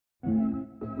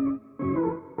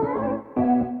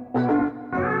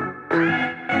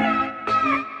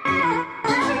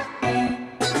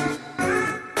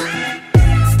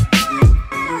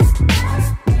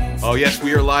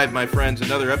live, my friends.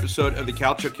 Another episode of the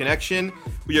Calcio Connection.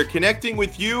 We are connecting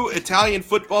with you, Italian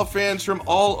football fans from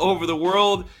all over the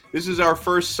world. This is our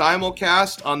first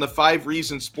simulcast on the 5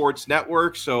 Reasons Sports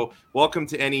Network. So welcome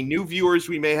to any new viewers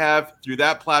we may have through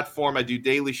that platform. I do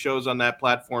daily shows on that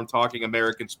platform talking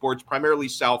American sports, primarily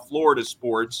South Florida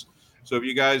sports. So if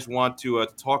you guys want to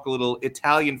talk a little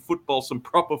Italian football, some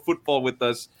proper football with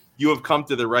us, you have come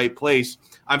to the right place.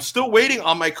 I'm still waiting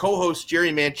on my co-host,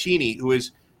 Jerry Mancini, who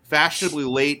is fashionably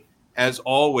late as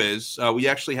always. We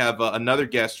actually have another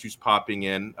guest who's popping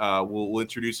in. We'll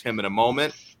introduce him in a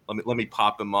moment. Let me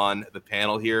pop him on the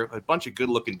panel here. A bunch of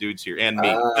good-looking dudes here, and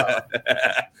me.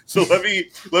 So let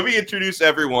me introduce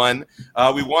everyone.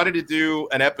 We wanted to do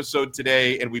an episode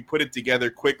today, and we put it together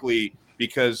quickly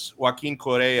because Joaquin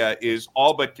Correa is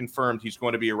all but confirmed he's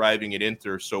going to be arriving at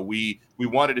Inter. So we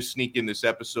wanted to sneak in this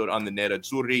episode on the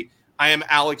Nerazzurri. I am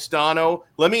Alex Dono.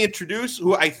 Let me introduce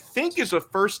who I think is a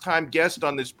first-time guest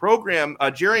on this program.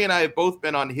 Jerry and I have both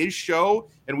been on his show,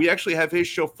 and we actually have his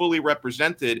show fully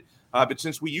represented. But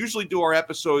since we usually do our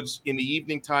episodes in the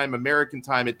evening time, American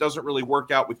time, it doesn't really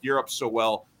work out with Europe so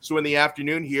well. So in the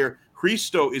afternoon here,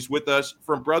 Hristo is with us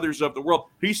from Brothers of the World.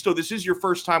 Hristo, this is your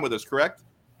first time with us, correct?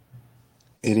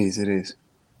 It is.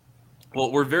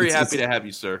 Well, we're very happy to have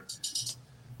you, sir.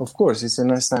 Of course, it's a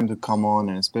nice time to come on,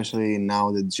 and especially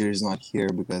now that Jerry's not here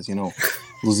because,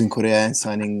 losing Correa and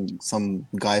signing some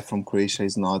guy from Croatia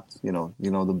is not,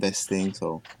 the best thing.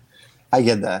 So I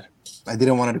get that. I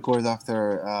didn't want to record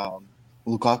after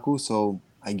Lukaku, so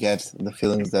I get the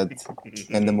feelings and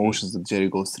the emotions that Jerry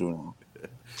goes through now.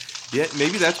 Yeah,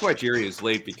 maybe that's why Jerry is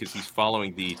late, because he's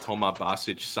following the Toma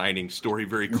Basic signing story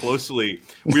very closely.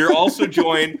 We are also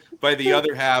joined by the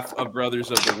other half of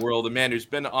Brothers of the World, a man who's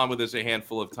been on with us a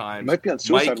handful of times. Might be on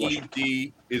suicide Mikey watch.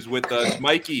 D is with us.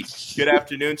 Mikey, good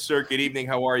afternoon, sir. Good evening.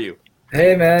 How are you?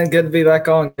 Hey, man. Good to be back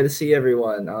on. Good to see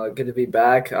everyone. Good to be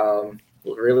back.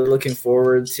 Really looking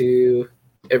forward to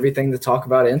everything to talk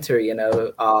about Inter.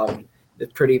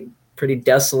 It's pretty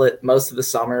desolate most of the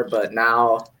summer, but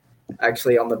now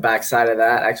actually on the backside of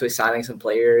that, actually signing some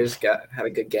players, had a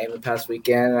good game the past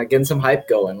weekend, getting some hype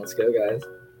going. Let's go, guys.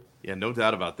 Yeah, no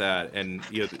doubt about that. And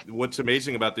what's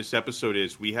amazing about this episode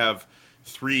is we have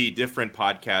 3 different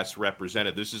podcasts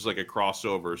represented. This is like a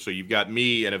crossover. So you've got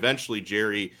me and eventually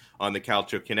Jerry on the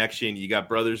Calcio Connection. You got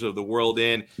Brothers of the World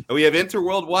in, and we have Inter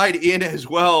Worldwide in as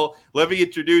well. Let me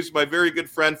introduce my very good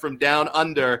friend from down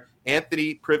under,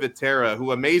 Anthony Privitera,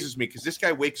 who amazes me because this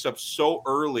guy wakes up so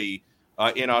early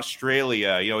in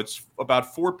Australia. It's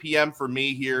about 4 p.m. for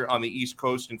me here on the East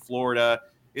Coast in Florida.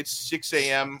 It's 6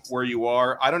 a.m. where you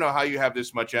are. I don't know how you have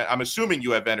this much. I'm assuming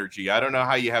you have energy. I don't know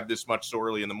how you have this much so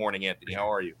early in the morning, Anthony.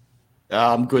 How are you?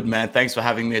 I'm good, man. Thanks for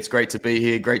having me. It's great to be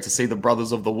here. Great to see the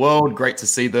Brothers of the World. Great to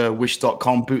see the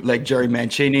Wish.com bootleg Jerry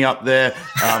Mancini up there.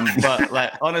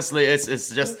 But honestly, it's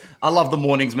just, I love the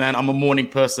mornings, man. I'm a morning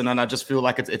person, and I just feel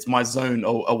like it's my zone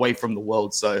away from the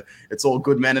world. So it's all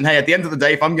good, man. And hey, at the end of the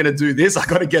day, if I'm going to do this, I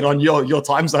got to get on your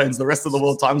time zones. The rest of the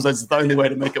world time zones is the only way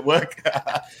to make it work.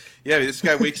 Yeah, this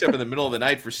guy wakes up in the middle of the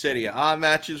night for Serie A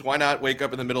matches. Why not wake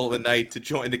up in the middle of the night to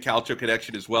join the Calcio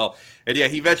Connection as well? And yeah,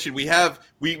 he mentioned we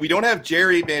don't have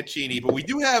Jerry Mancini, but we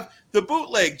do have the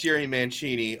bootleg Jerry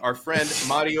Mancini, our friend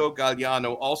Mario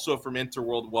Galliano, also from Inter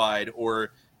Worldwide,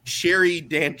 or Sherry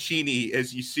Dancini,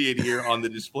 as you see it here on the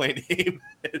display name.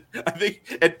 I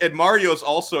think, and Mario's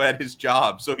also at his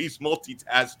job, so he's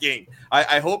multitasking.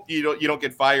 I hope you don't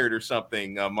get fired or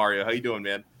something, Mario. How you doing,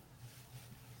 man?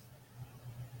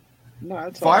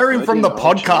 No, fire him from the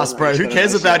podcast, bro. Who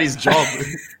cares about his job?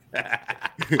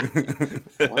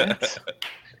 What?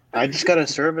 I just got a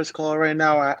service call right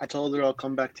now. I told her I'll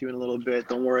come back to you in a little bit.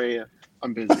 Don't worry,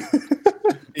 I'm busy.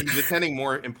 He's attending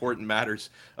more important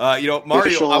matters. Mario,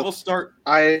 I will start.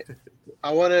 I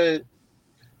want to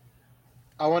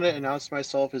announce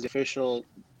myself as the official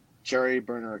Jerry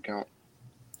burner account.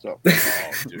 So,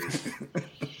 dude.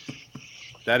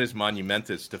 That is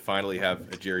monumentous to finally have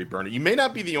a Jerry Burner. You may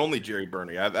not be the only Jerry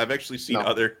Burner. I've actually seen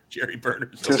other Jerry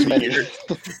Burners over the years.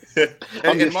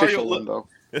 and Mario, one, though.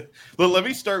 Well, let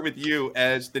me start with you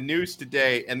as the news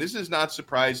today, and this is not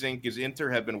surprising because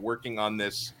Inter have been working on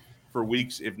this for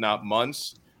weeks, if not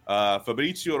months.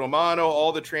 Fabrizio Romano,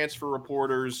 all the transfer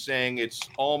reporters saying it's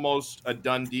almost a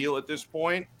done deal at this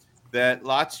point, that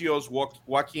Lazio's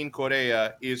Joaquin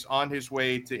Correa is on his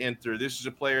way to Inter. This is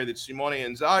a player that Simone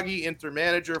Inzaghi, Inter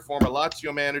manager, former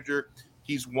Lazio manager,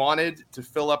 he's wanted to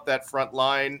fill up that front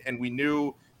line, and we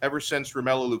knew ever since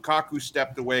Romelu Lukaku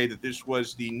stepped away that this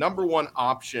was the number one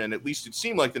option. At least it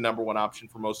seemed like the number one option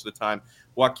for most of the time.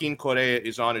 Joaquin Correa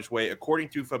is on his way. According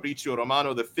to Fabrizio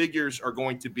Romano, the figures are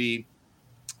going to be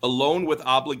a loan with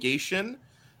obligation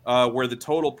where the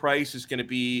total price is going to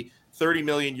be 30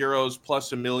 million euros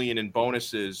plus $1 million in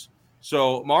bonuses.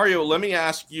 So, Mario, let me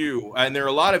ask you, and there are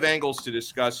a lot of angles to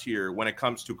discuss here when it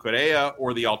comes to Correa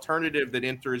or the alternative that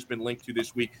Inter has been linked to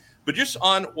this week, but just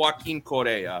on Joaquin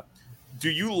Correa,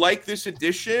 do you like this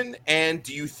addition, and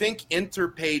do you think Inter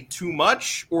paid too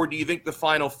much, or do you think the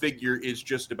final figure is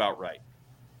just about right?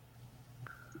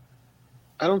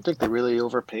 I don't think they really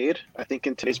overpaid. I think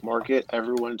in today's market,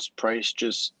 everyone's price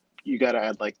just, you got to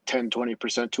add like 10,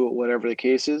 20% to it, whatever the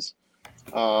case is.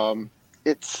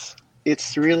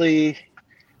 It's really,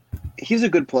 he's a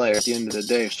good player at the end of the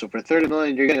day. So for 30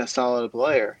 million, you're getting a solid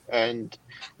player. And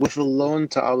with the loan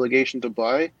to obligation to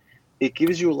buy, it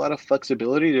gives you a lot of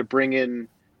flexibility to bring in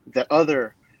the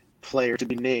other player to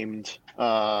be named,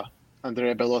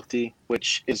 Andrea Belotti,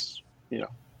 which is,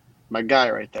 my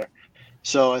guy right there.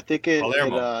 So I think it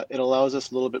allows us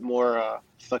a little bit more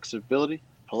flexibility.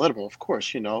 Palermo, of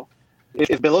course,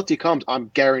 If Belotti comes,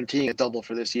 I'm guaranteeing a double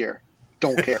for this year.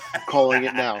 Don't care. Calling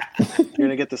it now. You're going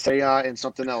to get the Serie A and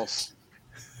something else.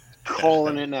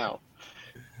 Calling it now.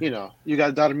 You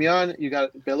got Darmian, you got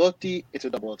Belotti, it's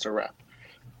a double, it's a wrap.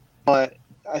 But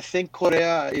I think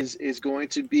Correa is going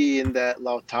to be in that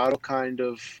Lautaro kind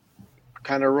of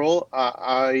role.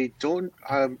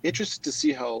 I'm interested to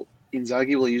see how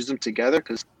Inzaghi will use them together,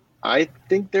 because I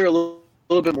think they're a little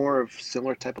bit more of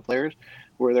similar type of players,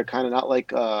 where they're kind of not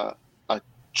like a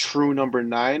true number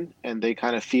 9, and they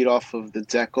kind of feed off of the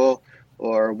Dzeko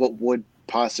or what would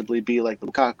possibly be like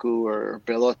Lukaku or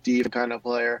Belotti kind of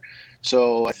player.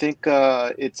 So I think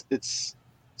it's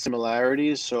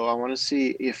similarities. So I want to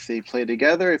see if they play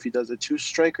together, if he does the 2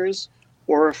 strikers,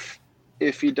 or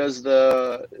if he does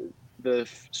the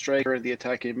striker and the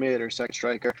attacking mid or second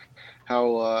striker,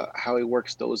 how he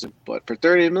works those in. But for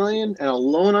 30 million and a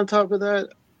loan on top of that,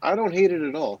 I don't hate it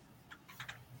at all.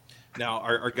 Now,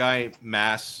 our guy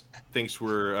Mass thinks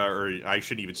we're, or I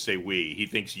shouldn't even say we. He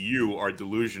thinks you are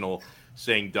delusional,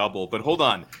 saying double. But hold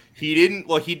on, he didn't.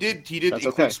 Well, he did include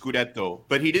okay. Scudetto,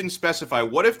 but he didn't specify.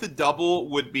 What if the double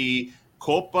would be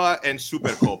Copa and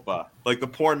Supercopa, like the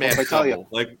poor man's double?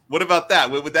 Like, what about that?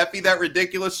 Would that be that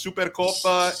ridiculous?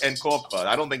 Supercopa and Copa.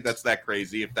 I don't think that's that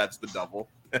crazy if that's the double.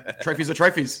 Trophies are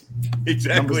trophies.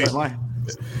 Exactly.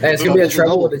 Hey, it's gonna be a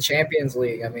trouble with the Champions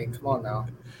League. I mean, come on now.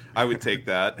 I would take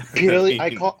that. Pirelli,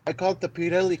 I call it the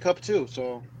Pirelli Cup too.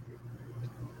 So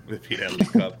the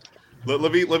Pirelli Cup.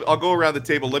 I'll go around the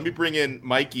table. Let me bring in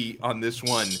Mikey on this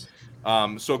one.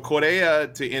 So Correa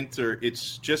to Inter,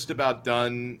 it's just about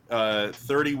done.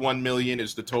 31 million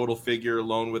is the total figure,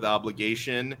 loan with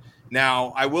obligation.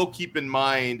 Now, I will keep in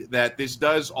mind that this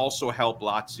does also help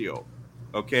Lazio.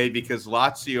 Okay, because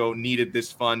Lazio needed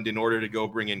this fund in order to go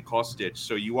bring in Kostic.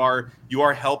 So you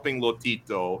are helping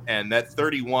Lotito, and that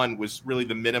 31 was really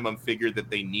the minimum figure that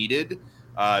they needed,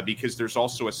 because there's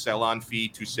also a sell-on fee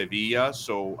to Sevilla.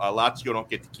 So Lazio don't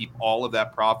get to keep all of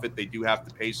that profit. They do have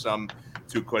to pay some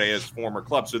to Correa's former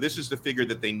club. So this is the figure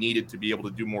that they needed to be able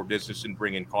to do more business and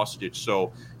bring in Kostic.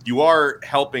 So you are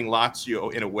helping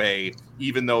Lazio in a way,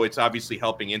 even though it's obviously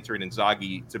helping Inter and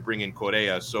Inzaghi to bring in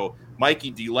Correa. So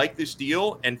Mikey, do you like this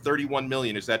deal? And 31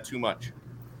 million, is that too much?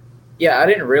 Yeah, I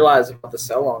didn't realize about the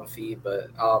sell-on fee, but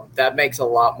that makes a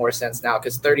lot more sense now,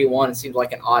 because 31 seems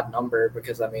like an odd number,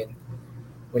 because, I mean,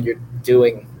 when you're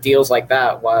doing deals like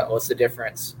that, what's the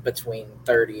difference between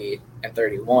 30 and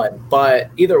 31? But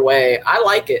either way, I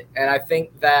like it. And I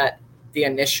think that the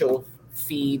initial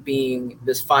fee being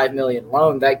this 5 million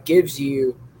loan, that gives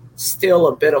you still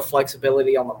a bit of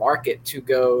flexibility on the market to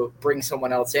go bring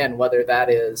someone else in, whether that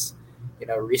is,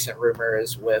 recent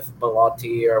rumors with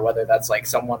Belotti, or whether that's like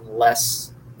someone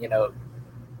less,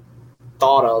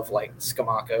 thought of, like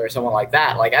Scamacca or someone like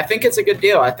that. Like, I think it's a good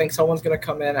deal. I think someone's going to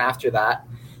come in after that.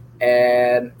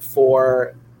 And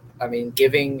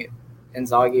giving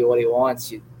Inzaghi what he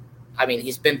wants,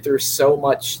 he's been through so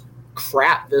much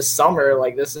crap this summer.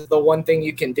 Like, this is the one thing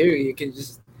you can do. You can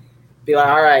just be like,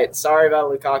 all right, sorry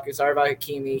about Lukaku, sorry about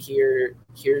Hakimi.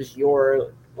 Here's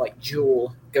your,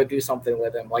 jewel. Go do something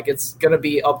with him. Like, it's going to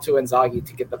be up to Inzaghi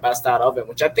to get the best out of him,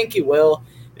 which I think he will.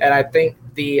 And I think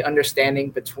the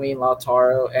understanding between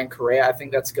Lautaro and Correa, I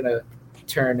think that's going to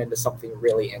turn into something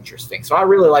really interesting. So I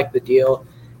really like the deal.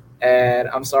 And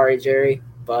I'm sorry, Jerry,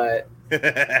 but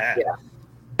yeah.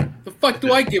 The fuck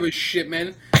do I give a shit,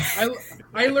 man?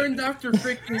 I learned after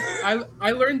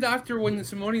I learned after when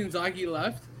Simone Inzaghi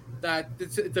left that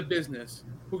it's a business.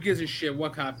 Who gives a shit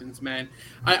what happens, man?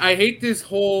 I hate this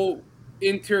whole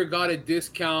Inter got a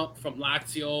discount from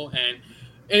Lazio,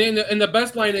 and the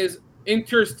best line is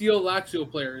Inter steal Lazio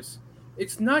players.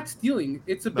 It's not stealing.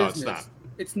 It's a business.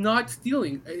 It's not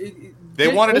stealing. They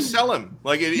wanted to sell him.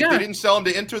 Like if they didn't sell him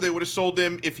to Inter, they would have sold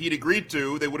him. If he'd agreed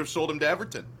to, they would have sold him to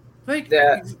Everton. Like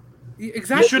He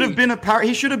exactly. should have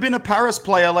been a Paris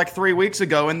player like 3 weeks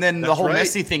ago, and then the whole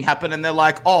Messi thing happened, and they're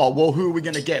like, "Oh, well, who are we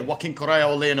gonna get? Joaquin Correa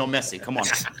or Lionel Messi? Come on."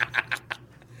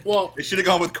 Well, they should have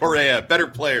gone with Correa, better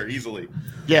player, easily.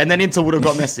 Yeah, and then Inter would have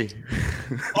got Messi.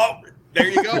 Oh, there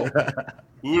you go.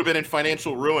 We would have been in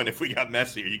financial ruin if we got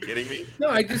Messi. Are you kidding me? No,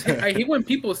 I hate when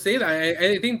people say that.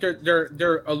 I think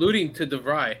they're alluding to De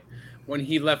Vrij when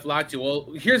he left Lazio.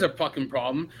 Well, here's a fucking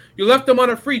problem. You left him on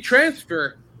a free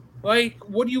transfer. Like,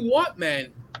 what do you want,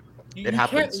 man? You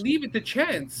can't leave it to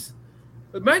chance.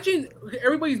 Imagine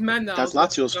everybody's mad now. That's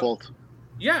Lazio's fault.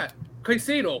 Yeah,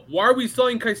 Caicedo. Why are we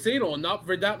selling Caicedo and not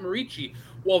Vedat Muriqi?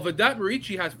 Well, Vedat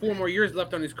Muriqi has 4 more years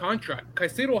left on his contract.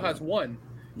 Caicedo has 1.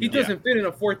 He doesn't fit in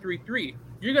a 4-3-3.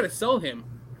 You're gonna sell him.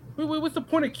 What's the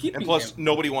point of keeping him? And plus,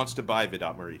 nobody wants to buy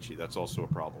Vedat Muriqi. That's also a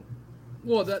problem.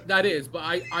 Well, that is, but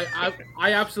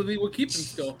I absolutely will keep him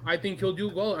still. I think he'll do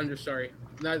well under Sarri.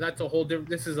 That's a whole different.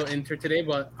 This is an Inter today,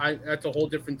 but that's a whole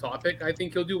different topic. I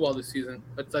think he'll do well this season.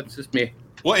 That's just me.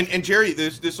 Well, and Jerry,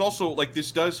 this also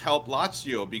this does help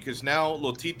Lazio because now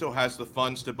Lotito has the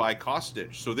funds to buy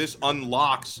Kostic, so this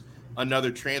unlocks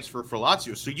another transfer for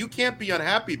Lazio. So you can't be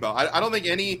unhappy about. I don't think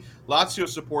any Lazio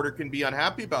supporter can be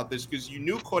unhappy about this because you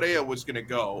knew Correa was going to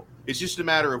go. It's just a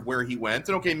matter of where he went.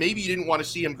 And okay, maybe you didn't want to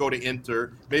see him go to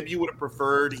Inter. Maybe you would have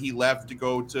preferred he left to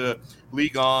go to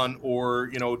Ligue 1 or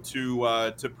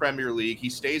to Premier League. He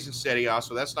stays in Serie A,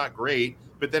 so that's not great.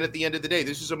 But then at the end of the day,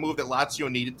 this is a move that Lazio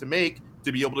needed to make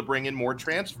to be able to bring in more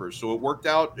transfers. So it worked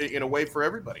out in a way for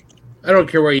everybody. I don't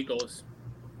care where he goes.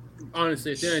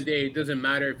 Honestly, at the end of the day, it doesn't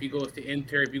matter if he goes to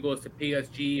Inter, if he goes to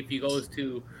PSG, if he goes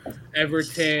to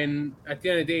Everton. At the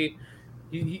end of the day,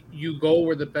 you go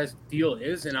where the best deal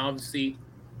is, and obviously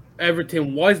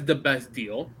Everton was the best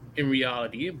deal in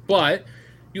reality. But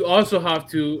you also have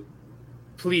to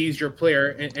please your player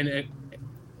and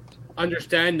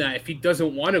understand that if he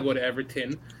doesn't want to go to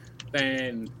Everton,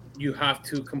 then you have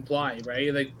to comply,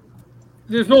 right? Like,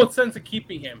 there's no sense of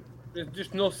keeping him. There's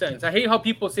just no sense. I hate how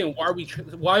people say, why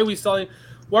are we selling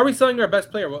our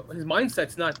best player? Well, his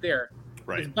mindset's not there.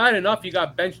 Right. It's bad enough you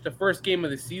got benched the first game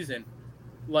of the season.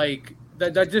 Like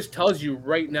that just tells you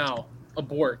right now,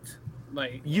 abort.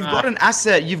 Like you've got an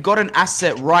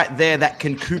asset right there that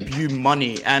can coop you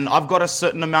money. And I've got a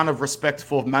certain amount of respect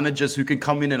for managers who can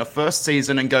come in a first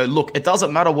season and go, look, it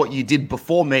doesn't matter what you did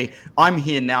before me. I'm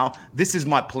here now. This is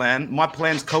my plan. My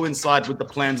plans coincide with the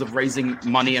plans of raising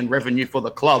money and revenue for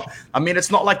the club. I mean,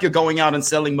 it's not like you're going out and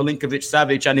selling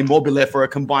Milinkovic-Savic and Immobile for a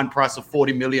combined price of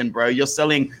 40 million, bro. You're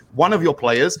selling one of your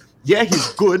players. Yeah,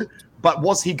 he's good. But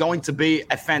was he going to be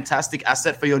a fantastic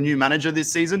asset for your new manager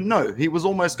this season? No, he was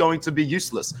almost going to be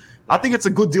useless. I think it's a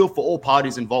good deal for all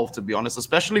parties involved, to be honest,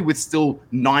 especially with still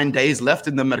 9 days left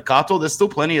in the Mercato. There's still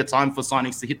plenty of time for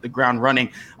signings to hit the ground running.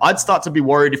 I'd start to be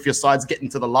worried if your side's getting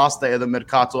to the last day of the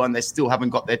Mercato and they still haven't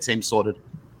got their team sorted.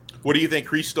 What do you think,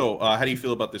 Christo? How do you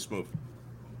feel about this move?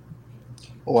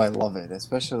 Oh, I love it.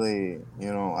 Especially,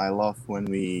 I love when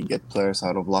we get players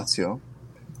out of Lazio.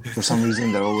 For some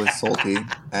reason, they're always salty.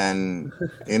 And,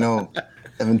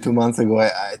 even 2 months ago,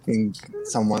 I think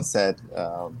someone said,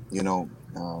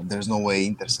 there's no way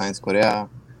Inter signs Correa.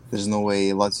 There's no way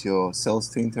Lazio sells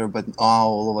to Inter. But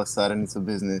all of a sudden, it's a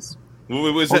business.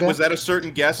 Was that a certain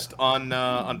guest on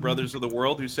Brothers of the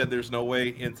World who said there's no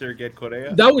way Inter get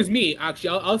Correa? That was me,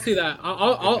 actually. I'll say that.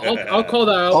 I'll call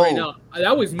that out right now.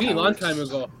 That was me a long time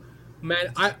ago.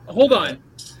 Man, hold on.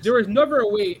 There was never a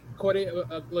way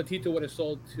Lotito would have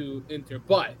sold to Inter.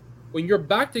 But when you're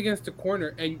backed against the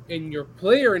corner and your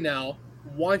player now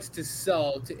wants to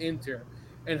sell to Inter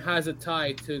and has a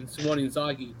tie to Simone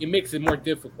Inzaghi, it makes it more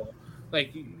difficult.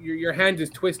 Like, your hand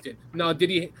is twisted. Now, did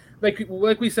he,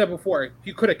 like we said before,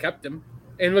 he could have kept him.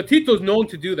 And Lotito's known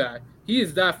to do that. He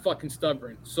is that fucking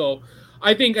stubborn. So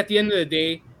I think at the end of the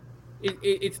day,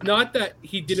 it's not that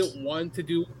he didn't want to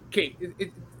do. Okay,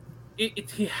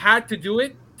 he had to do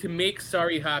it to make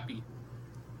Sarri happy.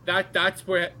 That's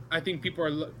where I think people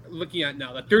are looking at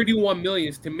now. The 31 million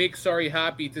is to make Sarri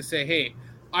happy, to say, hey,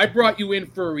 I brought you in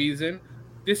for a reason.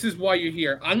 This is why you're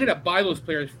here. I'm going to buy those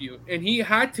players for you. And he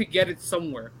had to get it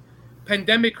somewhere.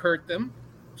 Pandemic hurt them,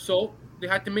 so they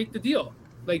had to make the deal.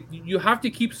 Like, you have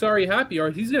to keep Sarri happy or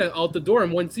he's going to out the door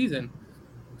in one season.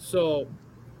 So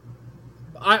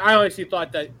I honestly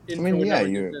thought that. You're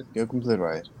completely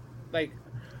right. Like,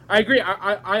 I agree.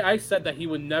 I said that he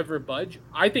would never budge.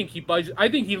 I think he budged. I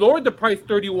think he lowered the price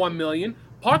 31 million,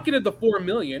 pocketed the 4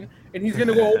 million, and he's going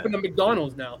to go open a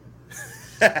McDonald's now.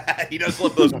 He does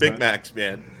love those Big Macs,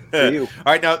 man. All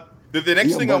right, now the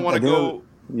next thing I want to go.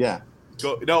 Yeah.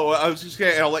 Go. No, I was just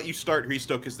gonna. I'll let you start,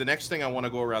 Hristo, because the next thing I want to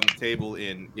go around the table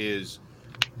in is,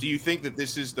 do you think that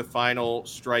this is the final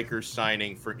striker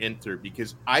signing for Inter?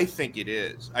 Because I think it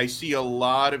is. I see a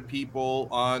lot of people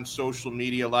on social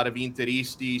media, a lot of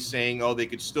Interisti saying, "Oh, they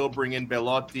could still bring in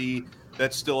Belotti.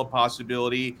 That's still a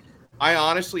possibility." I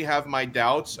honestly have my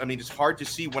doubts. I mean, it's hard to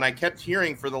see when I kept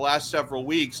hearing for the last several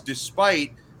weeks,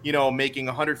 despite making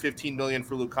 115 million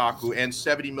for Lukaku and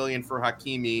 70 million for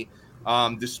Hakimi.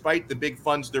 Despite the big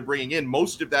funds they're bringing in,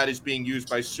 most of that is being used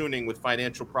by Suning with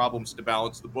financial problems to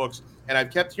balance the books. And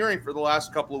I've kept hearing for the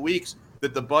last couple of weeks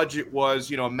that the budget was,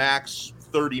 max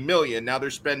 30 million. Now they're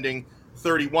spending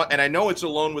 31. And I know it's a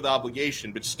loan with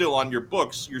obligation, but still on your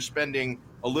books, you're spending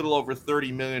a little over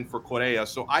 30 million for Correa.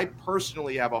 So I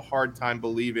personally have a hard time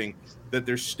believing that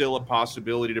there's still a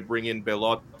possibility to bring in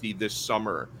Belotti this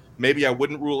summer. Maybe I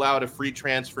wouldn't rule out a free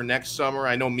transfer next summer.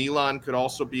 I know Milan could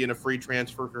also be in a free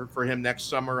transfer for him next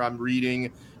summer, I'm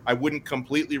reading. I wouldn't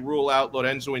completely rule out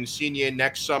Lorenzo Insigne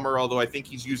next summer, although I think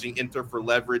he's using Inter for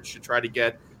leverage to try to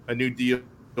get a new deal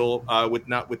with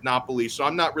Napoli. So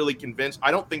I'm not really convinced. I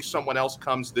don't think someone else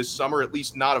comes this summer, at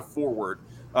least not a forward.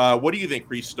 What do you think,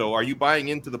 Hristo? Are you buying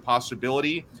into the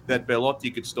possibility that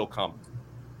Belotti could still come?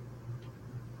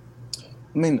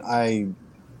 I mean,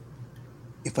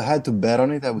 if I had to bet on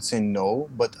it, I would say no.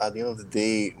 But at the end of the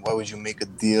day, why would you make a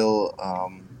deal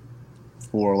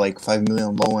for like 5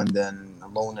 million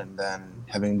loan and then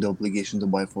having the obligation to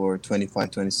buy for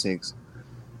 25, 26?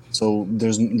 So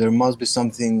there must be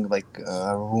something like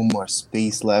a room or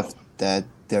space left that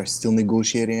they're still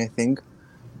negotiating, I think.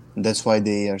 And that's why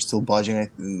they are still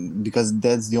budgeting, because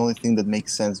that's the only thing that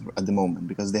makes sense at the moment,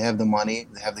 because they have the money,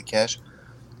 they have the cash.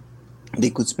 They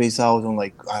could space out on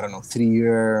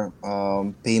 3-year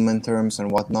payment terms and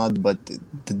whatnot, but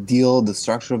the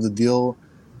structure of the deal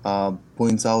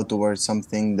points out towards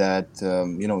something that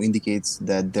indicates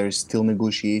that there's still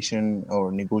negotiating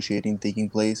taking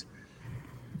place.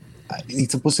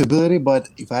 It's a possibility, but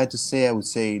if I had to say, I would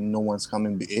say no one's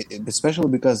coming, especially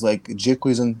because Dzeko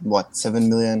is on 7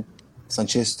 million,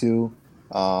 Sanchez too,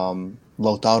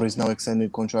 Lautaro is now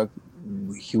extended contract,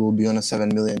 he will be on a 7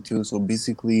 million too. So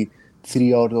basically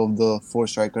 3 out of the 4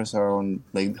 strikers are on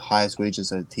the highest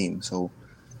wages at the team. So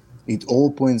it all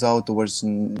points out towards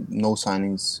no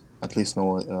signings, at least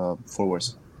no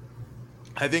forwards.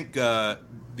 I think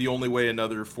the only way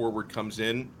another forward comes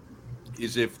in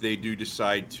is if they do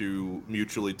decide to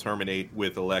mutually terminate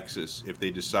with Alexis, if they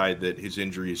decide that his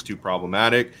injury is too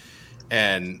problematic.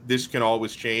 And this can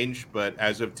always change, but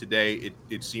as of today,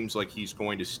 it seems like he's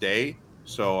going to stay.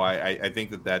 So I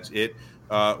think that's it.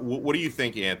 What do you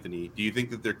think, Anthony? Do you think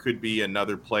that there could be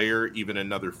another player, even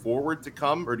another forward to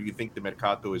come, or do you think the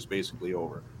Mercato is basically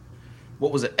over?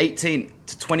 What was it, 18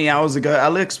 to 20 hours ago,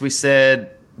 Alex? We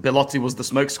said Belotti was the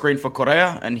smokescreen for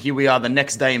Correa, and here we are the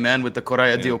next day, man, with the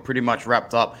Correa deal pretty much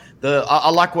wrapped up. I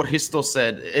like what Hristo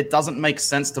said. It doesn't make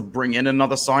sense to bring in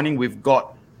another signing. We've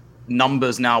got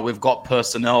numbers now. We've got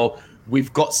personnel.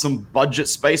 We've got some budget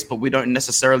space, but we don't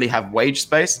necessarily have wage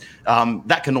space.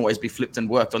 That can always be flipped and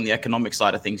worked on the economic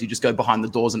side of things. You just go behind the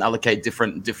doors and allocate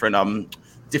different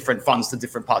funds to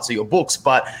different parts of your books.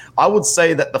 But I would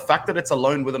say that the fact that it's a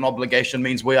loan with an obligation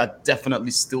means we are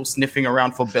definitely still sniffing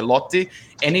around for Belotti.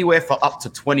 Anywhere for up to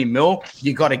 20 mil,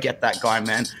 you got to get that guy,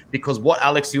 man. Because what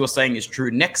Alex, you were saying is true.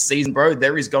 Next season, bro,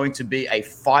 there is going to be a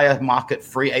fire market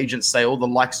free agent sale, the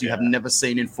likes you have never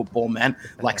seen in football, man.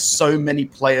 So many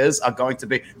players are going to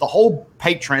be, the whole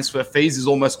paid transfer fees is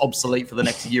almost obsolete for the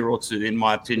next year or two, in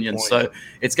my opinion. So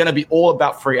it's going to be all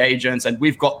about free agents, and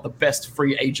we've got the best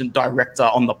free agent director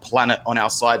on the planet on our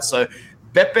side. So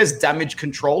Bepe's damage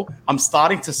control, I'm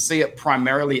starting to see it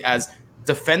primarily as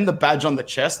defend the badge on the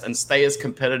chest and stay as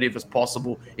competitive as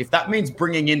possible. If that means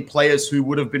bringing in players who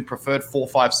would have been preferred 4 or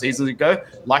 5 seasons ago,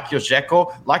 like your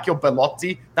Dzeko, like your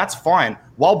Belotti, that's fine.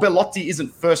 While Belotti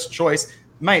isn't first choice,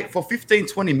 mate, for 15,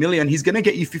 20 million, he's going to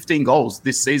get you 15 goals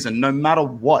this season, no matter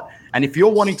what. And if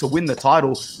you're wanting to win the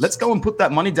title, let's go and put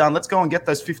that money down. Let's go and get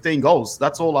those 15 goals.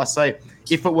 That's all I say.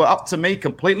 If it were up to me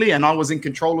completely and I was in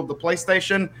control of the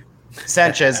PlayStation,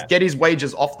 Sanchez, get his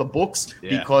wages off the books,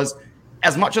 because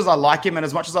as much as I like him and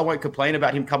as much as I won't complain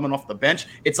about him coming off the bench,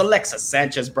 it's Alexis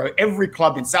Sanchez, bro. Every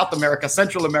club in South America,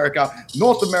 Central America,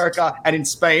 North America, and in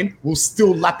Spain will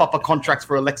still lap up a contract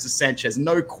for Alexis Sanchez.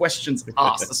 No questions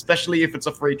asked, especially if it's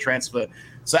a free transfer.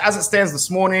 So as it stands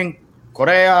this morning,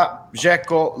 Correa,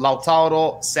 Dzeko,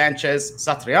 Lautaro, Sanchez,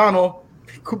 Satriano,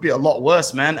 it could be a lot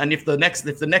worse, man. And if the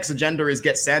next agenda is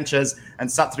get Sanchez and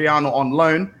Satriano on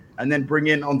loan and then bring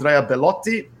in Andrea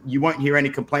Belotti, you won't hear any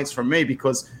complaints from me,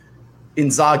 because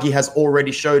Inzaghi has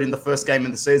already showed in the first game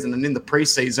of the season and in the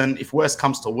preseason, if worst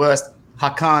comes to worst,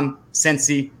 Hakan,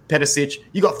 Sensi, Perisic,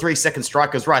 you got 3 second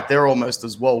strikers right there almost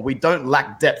as well. We don't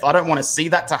lack depth. I don't want to see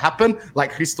that to happen,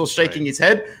 like Christo's shaking his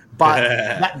head,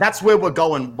 but that's where we're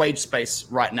going wage space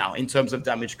right now in terms of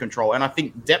damage control. And I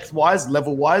think depth-wise,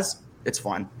 level-wise, it's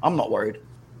fine. I'm not worried.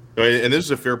 And this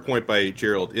is a fair point by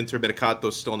Gerald. Inter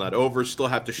Mercato's still not over, still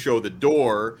have to show the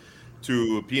door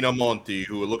to Pinamonti,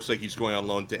 who it looks like he's going on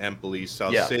loan to Empoli,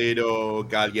 Salcedo,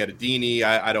 Gagliardini.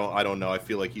 I don't know. I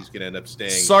feel like he's going to end up staying.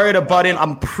 Sorry to butt in.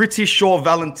 I'm pretty sure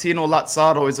Valentino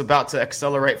Lazzaro is about to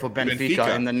accelerate for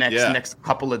Benfica in the next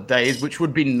couple of days, which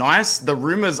would be nice. The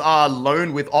rumors are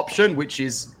loan with option, which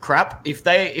is crap. If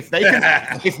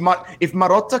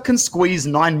Marotta can squeeze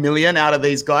 9 million out of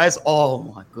these guys, oh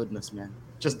my goodness, man.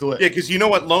 Just do it. Yeah, because you know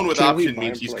what loan with option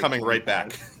means? He's coming right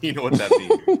back. You know what that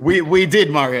means. we did,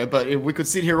 Mario, but we could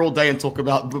sit here all day and talk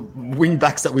about wing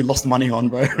backs that we lost money on,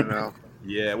 bro.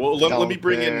 Yeah, well, let me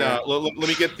bring in. Let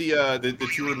me get the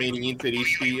 2 remaining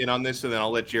Interisti in on this, and then I'll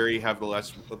let Jerry have the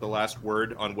last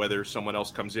word on whether someone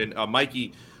else comes in.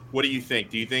 Mikey, what do you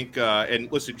think? Do you think?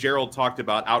 And listen, Gerald talked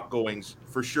about outgoings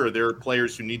for sure. There are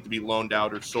players who need to be loaned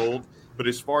out or sold, but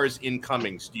as far as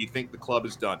incomings, do you think the club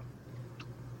is done?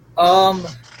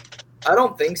 I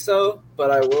don't think so, but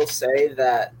I will say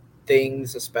that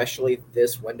things, especially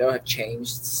this window, have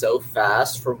changed so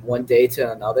fast from one day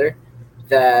to another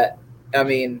that, I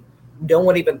mean, no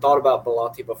one even thought about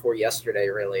Belotti before yesterday,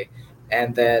 really.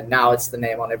 And then now it's the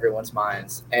name on everyone's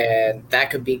minds. And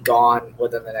that could be gone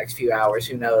within the next few hours.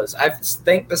 Who knows? I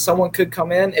think that someone could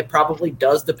come in. It probably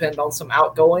does depend on some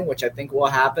outgoing, which I think will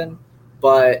happen.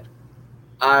 But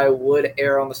I would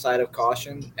err on the side of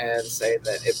caution and say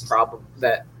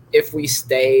that if we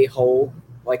stay whole,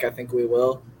 like I think we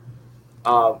will,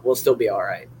 we'll still be all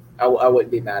right. I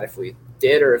wouldn't be mad if we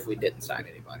did or if we didn't sign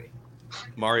anybody.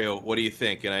 Mario, what do you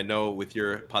think? And I know with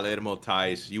your Palermo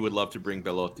ties, you would love to bring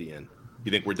Belotti in.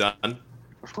 You think we're done?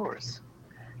 Of course.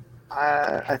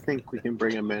 I think we can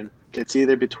bring him in. It's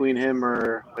either between him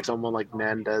or like someone like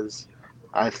Nandez.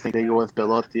 I think they go with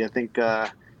Belotti. I think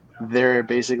they're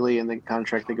basically in the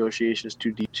contract negotiations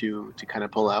too deep to kind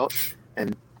of pull out.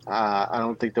 And I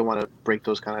don't think they want to break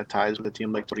those kind of ties with a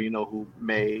team like Torino, who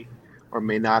may or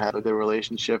may not have a good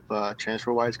relationship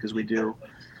transfer-wise, because we do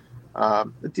a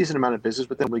decent amount of business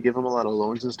with them. We give them a lot of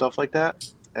loans and stuff like that.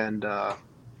 And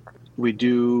we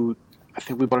do – I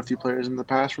think we bought a few players in the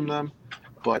past from them.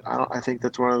 But I think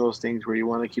that's one of those things where you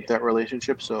want to keep that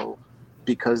relationship. So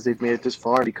because they've made it this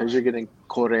far, because you're getting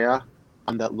Correa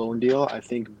on that loan deal, I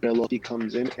think Belotti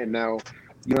comes in, and now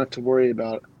you don't have to worry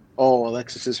about, oh,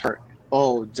 Alexis is hurt.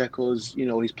 Oh, Dzeko's,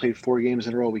 he's played 4 games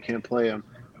in a row. We can't play him.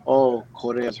 Oh,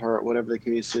 Correa's hurt, whatever the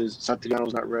case is.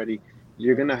 Santillano's not ready.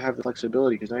 You're going to have the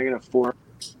flexibility because now you're going to have 4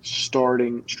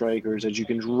 starting strikers that you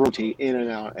can rotate in and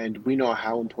out. And we know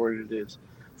how important it is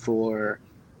for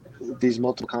these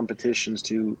multiple competitions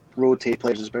to rotate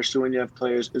players, especially when you have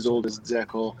players as old as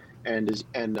Dzeko and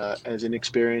as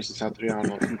inexperienced as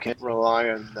Santillano. You can't rely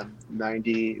on them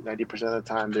 90% of the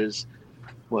time. There's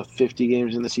 50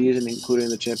 games in the season, including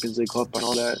the Champions League Cup and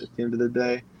all that at the end of the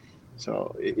day.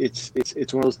 So it's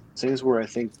one of those things where I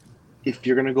think if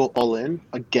you're going to go all in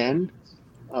again,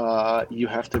 you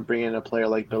have to bring in a player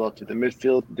like Belotti. The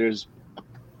midfield, there's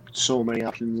so many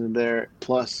options in there.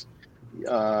 Plus,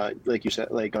 like you said,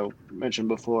 like I mentioned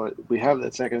before, we have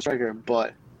that second striker,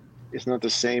 but it's not the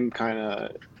same kind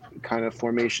of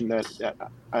formation that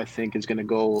I think is going to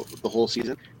go the whole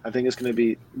season. I think it's going to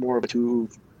be more of a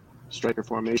 2-striker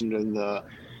formation than the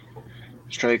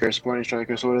sporting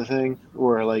striker sort of thing,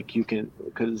 or like you can,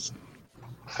 because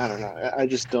I don't know. I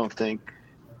just don't think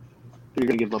you're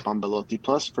going to give up on Belotti.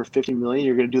 Plus, for 50 million,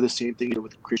 you're going to do the same thing you did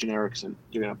with Christian Eriksen.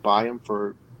 You're going to buy him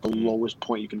for the lowest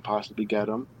point you can possibly get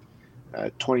him.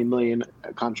 20 million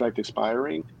contract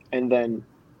expiring, and then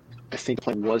I think the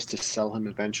plan was to sell him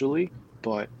eventually,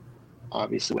 but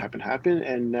obviously what happened,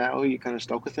 and now you kind of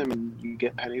stuck with him, and you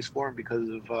get pennies for him because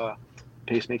of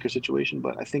pacemaker situation.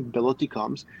 But I think Belotti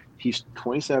comes. He's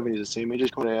 27. He's the same age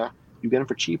as Correa. You get him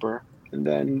for cheaper, and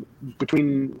then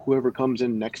between whoever comes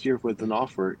in next year with an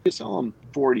offer, you sell him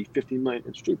 40, 50 million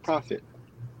in straight profit.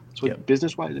 So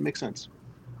business-wise, it makes sense.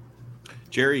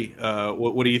 Jerry,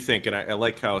 what do you think? And I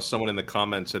like how someone in the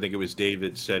comments, I think it was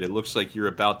David, said it looks like you're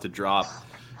about to drop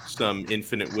some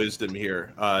infinite wisdom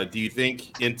here. Do you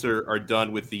think Inter are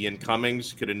done with the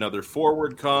incomings? Could another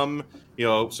forward come?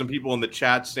 Some people in the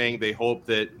chat saying they hope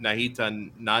that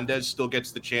Nahitan Nandez still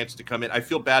gets the chance to come in. I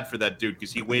feel bad for that dude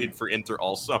because he waited for Inter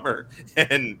all summer.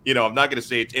 And, I'm not going to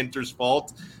say it's Inter's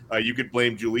fault. You could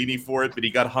blame Giulini for it, but he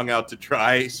got hung out to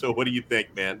dry. So what do you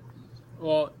think, man?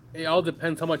 Well, it all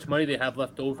depends how much money they have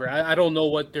left over. I don't know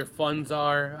what their funds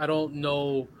are. I don't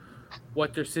know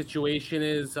what their situation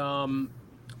is. I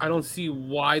don't see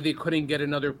why they couldn't get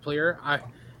another player.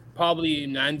 Probably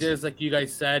Hernandez, like you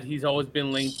guys said, he's always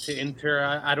been linked to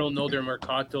Inter. I don't know their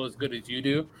Mercato as good as you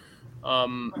do.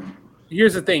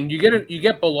 Here's the thing: you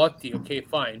get Belotti, okay,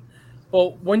 fine.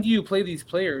 But when do you play these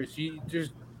players? You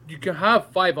can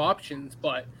have 5 options,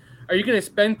 but are you going to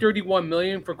spend 31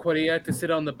 million for Correa to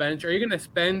sit on the bench? Are you going to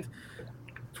spend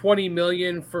 20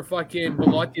 million for fucking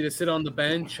Belotti to sit on the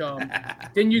bench?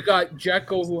 Then you got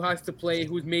Dzeko who has to play,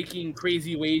 who's making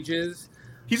crazy wages.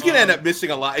 He's going to end up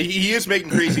missing a lot. He is making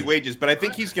crazy wages, but I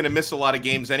think he's going to miss a lot of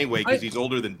games anyway because he's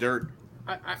older than dirt.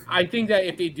 I think that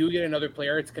if they do get another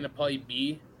player, it's going to probably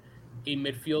be a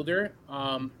midfielder,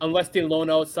 unless they loan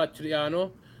out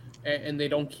Satriano and they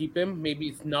don't keep him. Maybe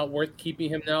it's not worth keeping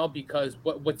him now because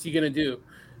what's he going to do?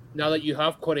 Now that you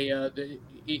have Correa,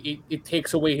 it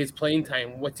takes away his playing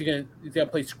time. What's he going to – he's going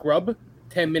to play scrub,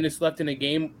 10 minutes left in a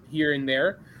game here and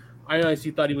there. I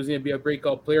honestly thought he was going to be a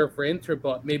breakout player for Inter,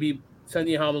 but maybe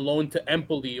sending him alone to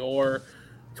Empoli or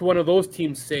to one of those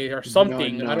teams, say, or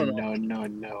something. No, I don't know.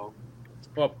 No.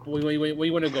 Well, where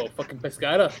you want to go? Fucking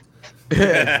Pescara?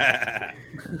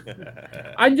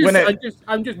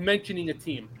 I'm just mentioning a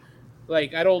team.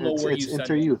 Like, I don't know where you send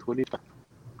Inter it. Youth. What do you think?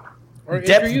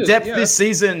 Depth this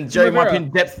season, Joe. In my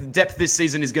opinion, depth this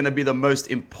season is going to be the most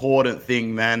important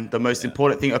thing, man. The most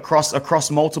important thing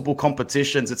across multiple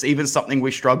competitions. It's even something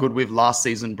we struggled with last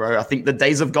season, bro. I think the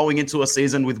days of going into a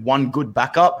season with one good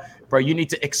backup, bro, you need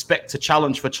to expect to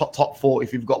challenge for top 4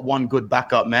 if you've got one good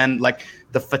backup, man. Like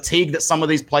the fatigue that some of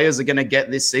these players are going to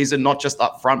get this season, not just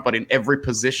up front, but in every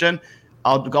position.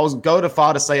 I'll go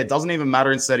far to say it doesn't even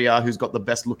matter in Serie A who's got the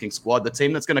best looking squad. The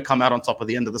team that's going to come out on top at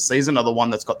the end of the season are the one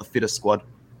that's got the fittest squad.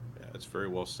 Yeah, that's very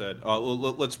well said.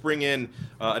 Let's bring in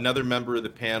another member of the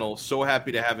panel. So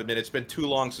happy to have him in. It's been too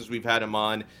long since we've had him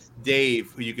on.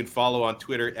 Dave, who you can follow on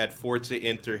Twitter at Forza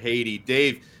Inter Haiti.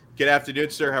 Dave, good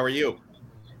afternoon, sir. How are you?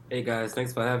 Hey guys,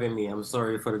 thanks for having me. I'm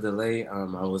sorry for the delay. I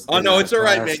was. Oh no, it's all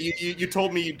right, man. You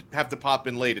told me you'd have to pop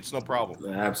in late. It's no problem.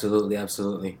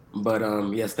 Absolutely. But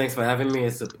yes, thanks for having me.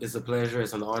 It's a pleasure.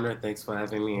 It's an honor. Thanks for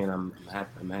having me, and I'm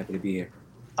happy to be here.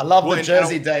 I love the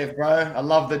jersey, Dave, bro. I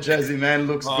love the jersey, man.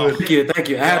 Looks good. Thank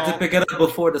you. I had to pick it up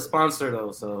before the sponsor,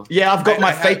 though. So yeah, I've got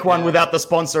my fake one without the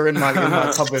sponsor in my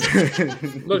cupboard.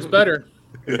 Looks better.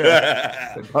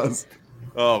 It does.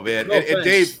 Oh man, and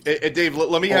Dave,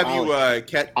 let me have you.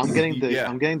 I'm getting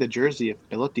the jersey if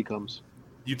Belotti comes.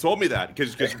 You told me that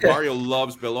because Mario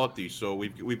loves Belotti, so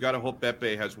we've got to hope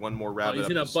Pepe has one more rabbit. He's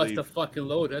gonna bust a fucking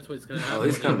load. That's what's gonna happen. Oh,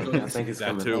 he's coming. I think he's that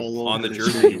coming. too on the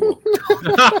jersey.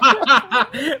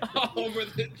 All over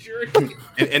the jersey.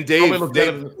 And Dave,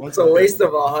 it's a waste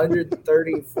of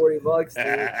 130, 40 bucks, dude.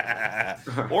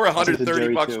 Or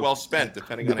 130 bucks well spent,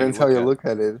 depending Depends how you look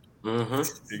at it.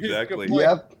 Mm-hmm. Exactly.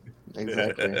 Yep.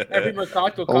 Exactly. Every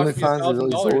Mercato costs me $1,000,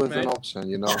 is always man. an option,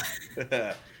 you know.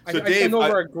 So I spend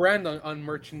over $1,000 on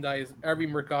merchandise every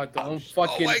Mercato. Oh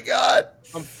my god!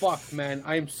 I'm fucked, man.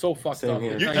 I am so fucked up.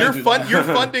 You're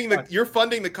funding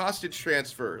the Kostic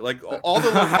transfer. Like all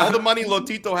the money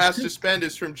Lotito has to spend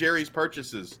is from Jerry's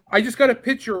purchases. I just got a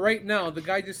picture right now. The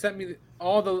guy just sent me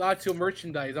all the Lazio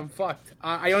merchandise. I'm fucked.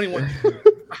 I only want.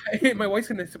 My wife's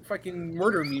gonna fucking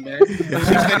murder me, man. Does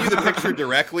he send you the picture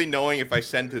directly, knowing if I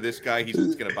send to this guy,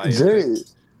 he's gonna buy it? Jerry.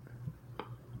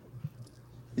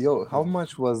 Yo, how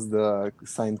much was the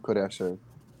signed Correa shirt?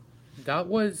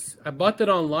 I bought that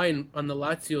online on the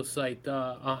Lazio site.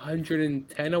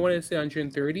 110, I want to say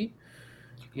 130.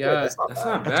 Yeah, that's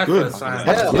not bad for a sign.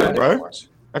 That's good, bro.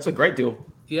 That's a great deal.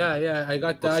 Yeah, I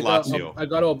got that. I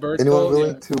got Alberto. Anyone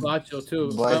willing to Lazio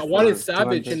too. I wanted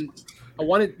Savage and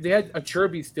they had a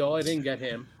Cherby still. I didn't get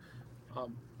him.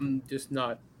 I'm just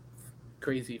not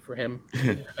crazy for him.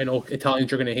 I know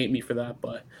Italians are going to hate me for that,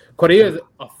 but Correa is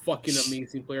a fucking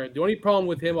amazing player. The only problem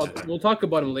with him, we'll talk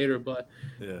about him later, but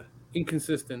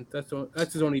inconsistent.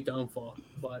 That's his only downfall.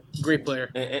 But great player.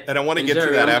 And I want to get Jerry,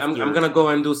 to that I'm after. I'm gonna go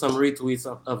and do some retweets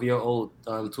of your old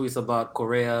tweets about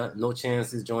Correa. No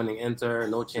chance he's joining Inter.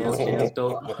 No chance.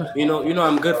 You know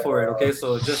I'm good for it. Okay,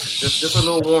 so just a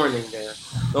little warning there.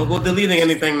 Don't go deleting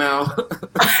anything now.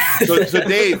 So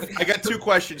Dave, I got 2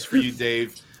 questions for you,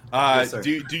 Dave. Yes, sir.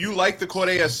 Do you like the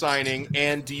Correa signing,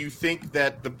 and do you think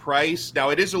that the price, now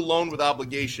it is a loan with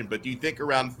obligation, but do you think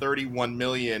around 31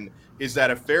 million, is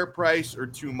that a fair price or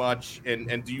too much,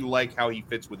 and do you like how he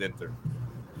fits with Inter?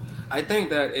 I think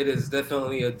that it is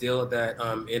definitely a deal that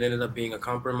it ended up being a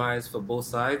compromise for both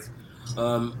sides.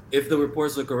 If the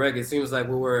reports are correct, it seems like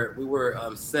we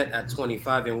were set at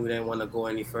 25 and we didn't want to go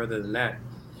any further than that.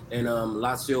 and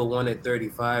Lazio wanted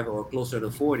 35 or closer to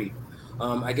 40.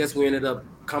 I guess we ended up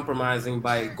compromising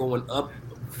by going up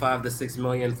 5 to 6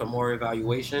 million for more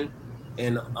evaluation.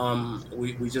 And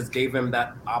we just gave him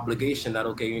that obligation that,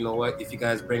 okay, you know what, if you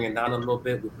guys bring it down a little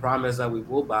bit, we promise that we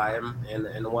will buy him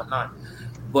and whatnot.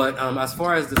 But as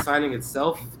far as the signing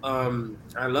itself,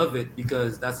 I love it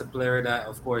because that's a player that,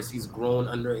 of course, he's grown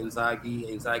under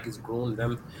Inzaghi. Inzaghi's grown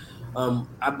them.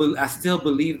 I still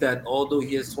believe that although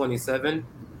he is 27,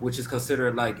 which is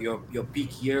considered like your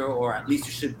peak year, or at least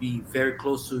you should be very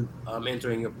close to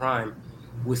entering your prime,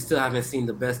 we still haven't seen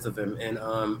the best of him. And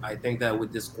I think that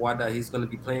with the squad that he's going to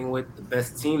be playing with, the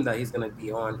best team that he's going to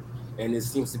be on, and it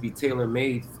seems to be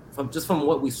tailor-made from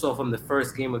what we saw from the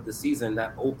first game of the season,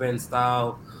 that open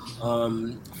style,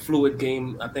 fluid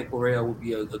game. I think Correa will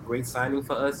be a great signing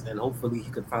for us, and hopefully he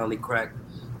could finally crack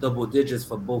double digits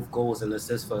for both goals and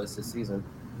assists for us this season.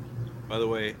 By the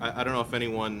way, I don't know if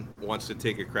anyone wants to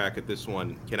take a crack at this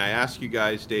one. Can I ask you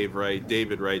guys,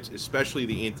 David writes, especially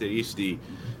the Interisti,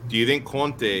 do you think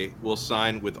Conte will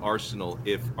sign with Arsenal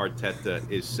if Arteta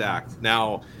is sacked?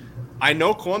 Now, I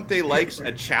know Conte likes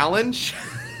a challenge.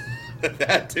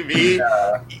 That to me,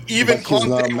 even But Conte. he's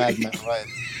not a madman, right?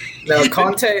 No,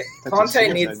 Conte a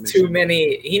needs small too admission.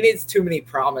 many. He needs too many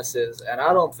promises, and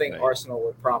I don't think Right. Arsenal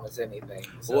would promise anything.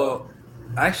 So. Well,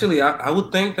 actually, I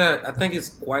would think that I think it's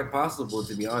quite possible,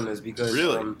 to be honest, because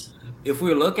Really? if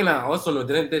we're looking at Arsenal,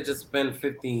 didn't they just spend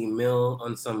 50 mil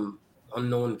on some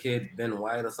unknown kid, Ben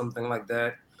White or something like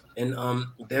that? And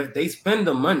they spend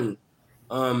the money.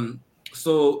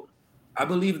 So I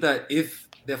believe that if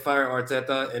they fire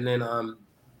Arteta and then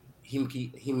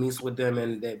he meets with them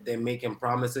and they make him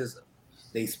promises,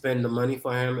 they spend the money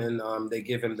for him and they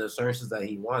give him the assurances that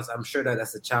he wants, I'm sure that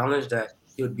that's a challenge that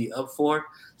he would be up for,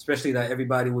 especially that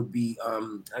everybody would be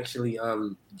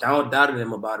doubting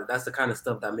him about it. That's the kind of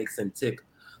stuff that makes him tick.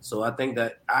 So I think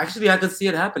that I could see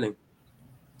it happening.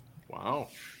 Wow.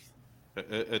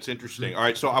 It's interesting. All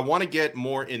right, so I want to get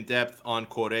more in depth on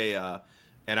Correa,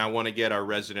 and I want to get our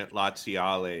resident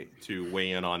Laziale to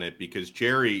weigh in on it because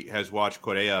Jerry has watched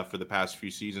Correa for the past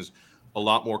few seasons a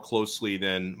lot more closely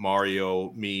than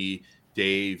Mario, me,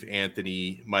 Dave,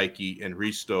 Anthony, Mikey, and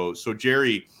Risto. So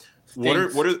Jerry, what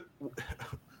are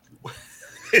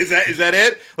is that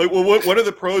it? Like, well, what are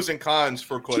the pros and cons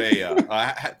for Correa?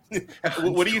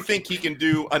 What do you think he can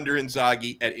do under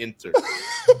Inzaghi at Inter?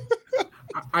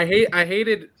 I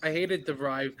hated the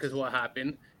drive because what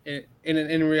happened.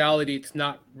 In reality, it's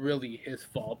not really his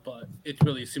fault, but it's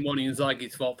really Simone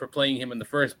Inzaghi's fault for playing him in the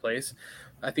first place.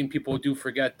 I think people do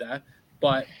forget that.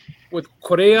 But with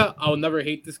Correa, I'll never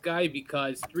hate this guy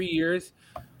because 3 years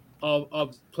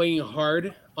of playing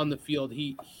hard on the field,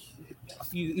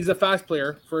 he's a fast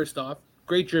player. First off,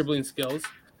 great dribbling skills,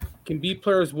 can beat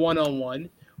players one-on-one.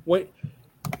 What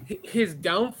his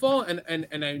downfall, and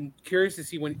I'm curious to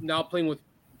see when now playing with.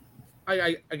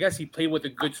 I guess he played with a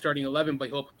good starting 11, but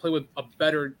he'll play with a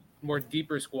better, more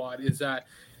deeper squad. Is that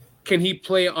can he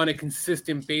play on a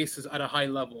consistent basis at a high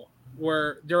level?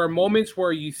 Where there are moments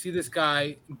where you see this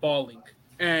guy balling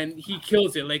and he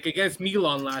kills it, like against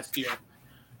Milan last year,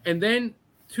 and then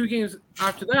 2 games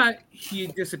after that he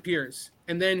disappears,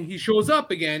 and then he shows up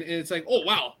again, and it's like, oh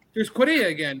wow, there's Correa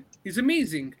again. He's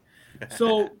amazing.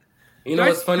 So. You know,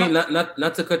 it's funny,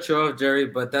 not to cut you off, Jerry,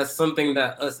 but that's something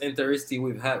that us Interisti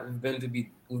we've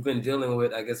been dealing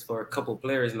with, I guess, for a couple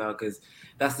players now, because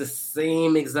that's the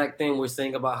same exact thing we're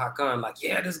saying about Hakan. Like,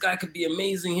 yeah, this guy could be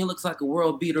amazing. He looks like a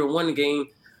world beater one game,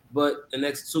 but the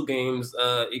next 2 games,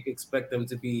 you can expect him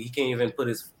to be. He can't even put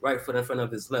his right foot in front of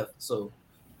his left. So,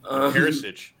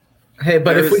 Perisic. Hey,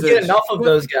 but if we get Perisic.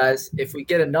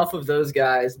 enough of those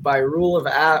guys, by law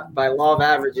of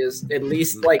averages, at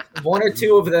least like 1 or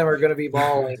 2 of them are going to be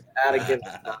balling at a given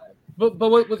time. But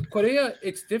with Correa,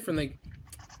 it's different. Like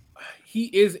he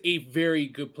is a very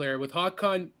good player. With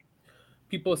Hakan,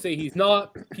 people say he's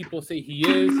not. People say he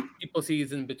is. People say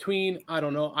he's in between. I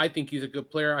don't know. I think he's a good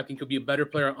player. I think he'll be a better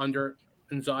player under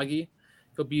Inzaghi.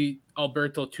 He'll be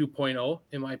Alberto 2.0,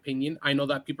 in my opinion. I know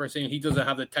that people are saying he doesn't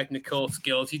have the technical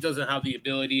skills. He doesn't have the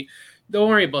ability. Don't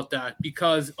worry about that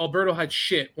because Alberto had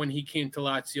shit when he came to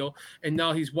Lazio, and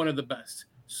now he's one of the best.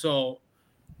 So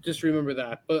just remember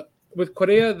that. But with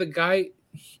Correa, the guy,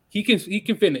 he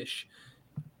can finish.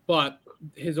 But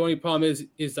his only problem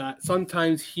is that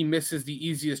sometimes he misses the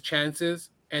easiest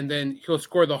chances, and then he'll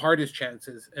score the hardest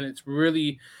chances, and it's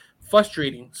really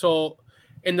frustrating. So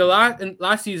in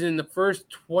last season, the first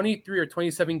 23 or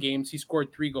 27 games, he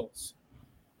scored 3 goals.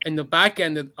 In the back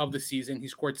end of the season, he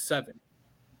scored 7.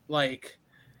 Like,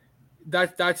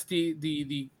 that's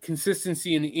the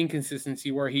consistency and the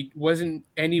inconsistency where he wasn't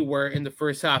anywhere in the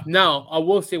first half. Now, I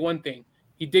will say one thing: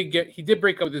 he did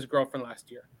break up with his girlfriend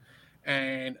last year,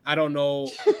 and I don't know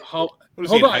how.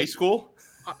 Was he in high school?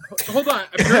 Hold on.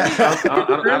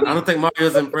 I don't think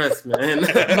Mario's impressed, man.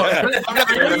 No.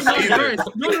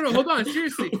 Hold on.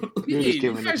 Seriously,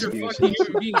 you guys are fucking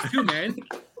human beings too, man.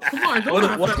 Come on,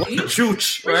 What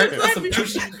chooch, right? That's some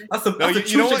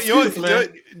chooch. You know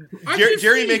what?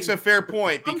 Jerry makes a fair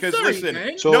point because listen,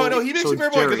 he makes a fair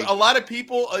point because a lot of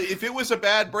people, if it was a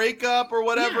bad breakup or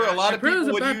whatever, a lot of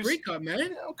people would use breakup,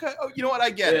 man. Okay, you know what? I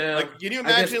get it. Like, can you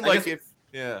imagine,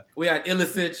 we had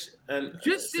Ilicic and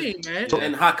just saying, man,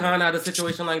 and Hakan had a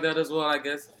situation like that as well. I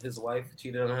guess his wife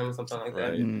cheated on him or something like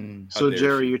that. Right. So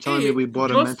Jerry, you're telling me we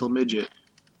bought a mental midget?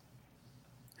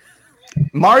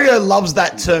 Mario loves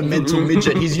that term, mental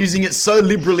midget. He's using it so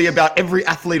liberally about every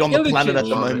athlete on the planet at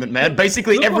the moment, man.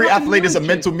 Basically, every athlete is a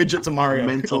mental midget to Mario.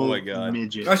 Mental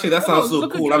midget. Actually, that sounds so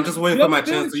cool. I'm just waiting for my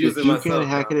chance to use it myself. You can't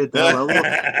hack it at that level.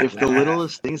 If the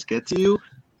littlest things get to you,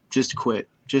 just quit.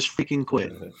 Just freaking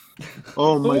quit.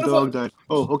 Oh, my dog died.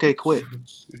 Oh, okay, quit.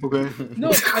 Okay.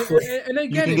 No, and I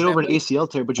you can get over an ACL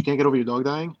tear, but you can't get over your dog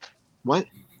dying? What?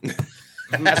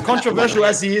 As controversial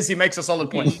as he is, he makes a solid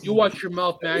point. You watch your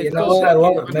mouth, man. You know what? I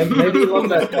love it. Maybe you love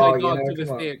that dog. To this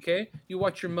day, okay? You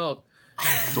watch your mouth.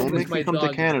 Don't make me come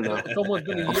to Canada. It's almost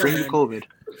been a year, bring COVID.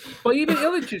 But even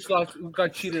Ilicic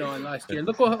got cheated on last year.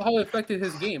 Look how it affected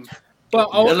his game. But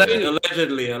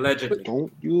allegedly.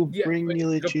 Don't you bring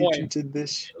Ilicic into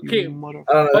this? Okay.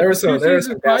 There was some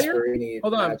Gasparini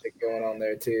magic going on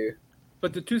there too.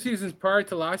 But the 2 seasons prior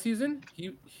to last season,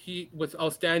 he was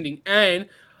outstanding, and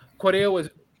Correa was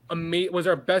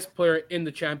our best player in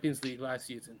the Champions League last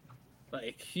season.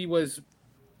 Like, he was,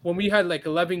 when we had like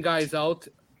 11 guys out,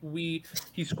 he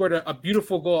scored a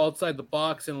beautiful goal outside the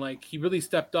box, and like he really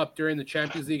stepped up during the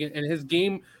Champions League, and his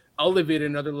game elevated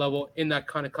another level in that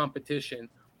kind of competition,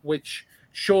 which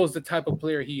shows the type of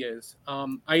player he is.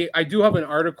 I do have an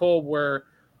article where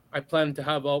I plan to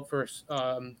have out for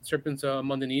Serpents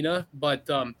Mondanina, but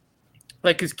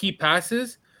like his key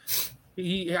passes,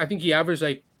 I think he averaged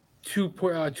like two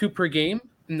per game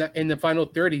in the final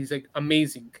 30. He's like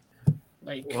amazing.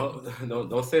 Like, well,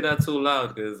 don't say that too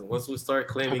loud, because once we start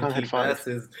claiming key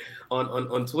passes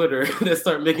on Twitter, they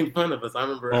start making fun of us. I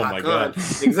remember. Oh my god!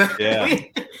 Exactly. Yeah.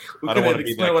 We couldn't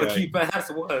explain what a key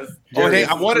pass was. Oh, hey,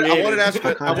 I wanted to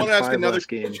ask another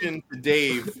question to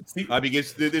Dave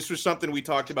because this was something we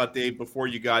talked about, Dave, before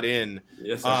you got in.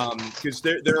 Yes. Because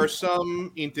there are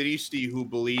some Interisti who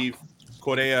believe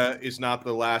Correa is not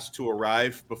the last to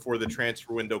arrive before the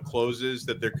transfer window closes,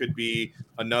 that there could be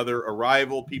another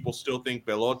arrival. People still think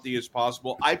Belotti is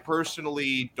possible. I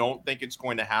personally don't think it's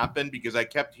going to happen because I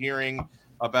kept hearing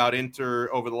about Inter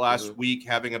over the last week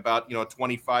having about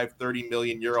 25-30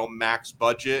 million euro max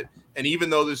budget. And even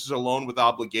though this is a loan with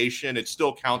obligation, it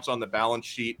still counts on the balance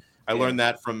sheet. I learned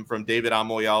that from David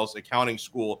Amoyal's accounting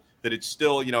school, that it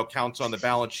still guunts on the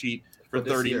balance sheet for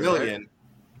 30 million. Right?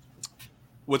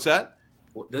 What's that?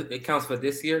 It counts for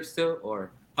this year still,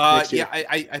 or yeah,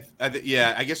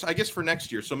 I guess for next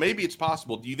year. So maybe it's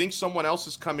possible. Do you think someone else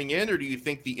is coming in, or do you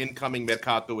think the incoming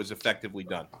mercato is effectively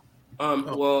done?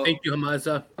 Well, thank you,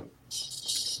 Hamaza.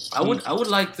 I would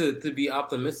like to be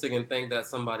optimistic and think that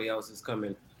somebody else is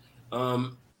coming.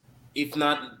 If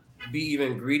not, be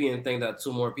even greedy and think that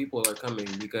 2 more people are coming,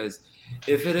 because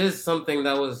if it is something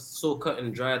that was so cut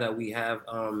and dry that we have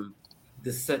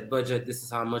this set budget, this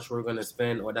is how much we're going to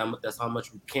spend, or that's how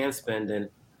much we can spend, and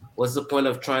what's the point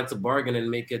of trying to bargain and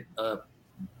make it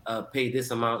pay this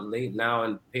amount late now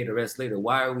and pay the rest later?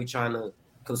 Why are we trying to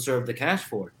conserve the cash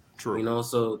for? True.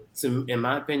 So in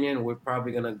my opinion, we're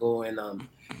probably going to go and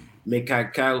make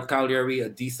Cagliari a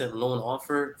decent loan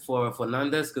offer for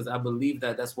Fernandez, because I believe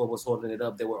that's what was holding it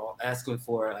up. They were all asking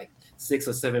for like 6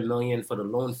 or 7 million for the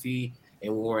loan fee,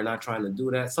 and we were not trying to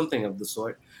do that, something of the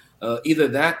sort. Either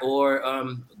that or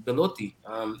Belotti.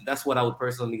 That's what I would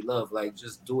personally love. Like,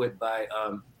 just do it by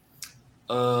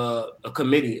a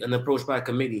committee, an approach by a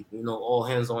committee, all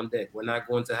hands on deck. We're not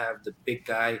going to have the big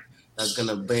guy that's going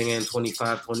to bring in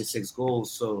 25, 26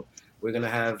 goals. So we're going to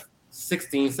have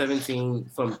 16, 17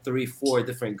 from 3-4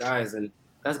 different guys, and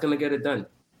that's going to get it done.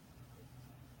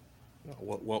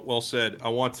 Well said. I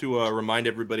want to remind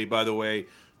everybody, by the way,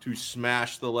 to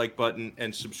smash the like button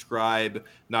and subscribe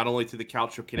not only to the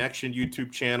Calcio Connection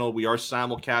YouTube channel. We are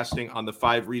simulcasting on the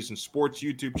 5 Reasons Sports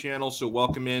YouTube channel. So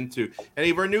welcome in to any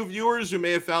of our new viewers who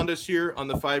may have found us here on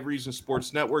the 5 Reasons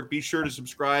Sports Network. Be sure to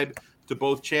subscribe to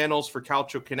both channels for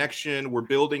Calcio Connection. We're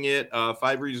building it.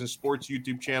 5 Reasons Sports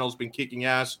YouTube channel has been kicking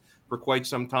ass for quite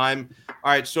some time.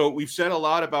 All right, so we've said a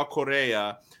lot about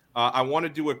Correa. I want to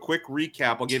do a quick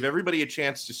recap. I'll give everybody a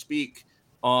chance to speak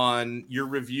on your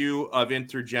review of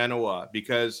Inter Genoa,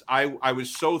 because I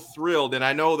was so thrilled. And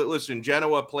I know that, listen,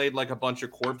 Genoa played like a bunch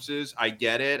of corpses. I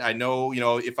get it. I know,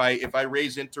 if I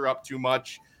raise Inter up too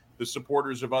much, the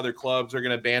supporters of other clubs are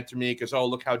going to banter me because, oh,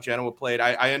 look how Genoa played.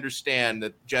 I understand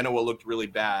that Genoa looked really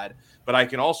bad, but I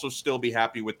can also still be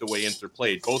happy with the way Inter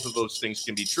played. Both of those things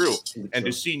can be true. And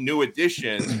to see new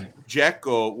additions,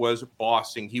 Dzeko was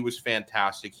bossing. He was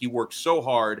fantastic. He worked so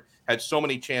hard, had so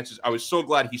many chances. I was so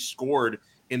glad he scored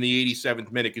in the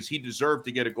 87th minute because he deserved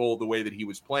to get a goal the way that he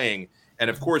was playing. And,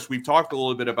 of course, we've talked a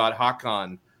little bit about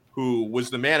Hakan, who was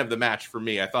the man of the match for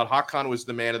me. I thought Hakan was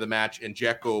the man of the match, and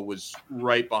Dzeko was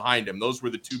right behind him. Those were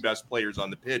the two best players on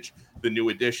the pitch, the new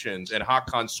additions. And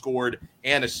Hakan scored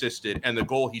and assisted, and the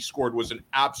goal he scored was an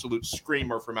absolute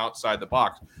screamer from outside the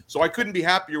box. So I couldn't be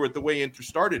happier with the way Inter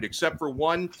started, except for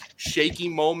one shaky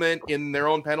moment in their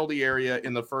own penalty area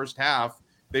in the first half.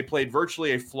 They played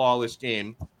virtually a flawless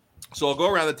game. So I'll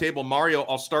go around the table. Mario,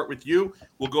 I'll start with you.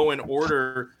 We'll go in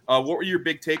order. What were your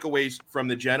big takeaways from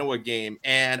the Genoa game?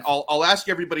 And I'll ask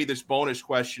everybody this bonus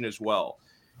question as well.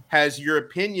 Has your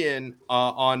opinion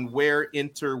on where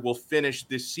Inter will finish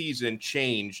this season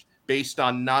changed based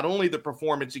on not only the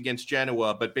performance against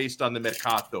Genoa, but based on the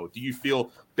Mercato? Do you feel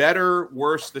better,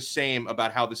 worse, the same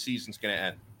about how the season's going to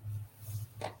end?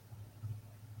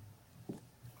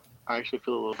 I actually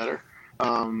feel a little better.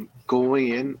 Going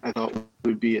in, I thought we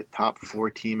would be a top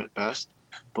 4 team at best,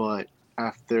 but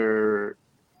after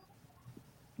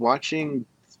watching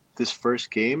this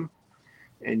first game,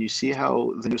 and you see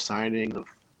how the new signing of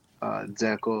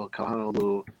Dzeko,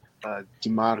 Calhanoglu,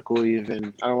 DiMarco,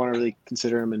 even, I don't want to really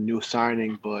consider him a new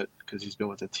signing, but because he's been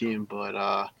with the team,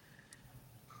 but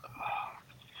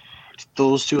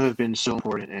those two have been so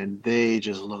important, and they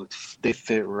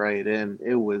fit right in.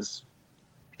 It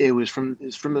was from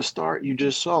the start. You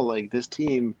just saw like this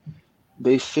team,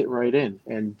 they fit right in.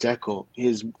 And Dzeko,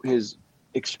 his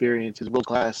experience, his world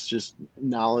class, just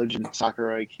knowledge and soccer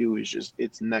IQ is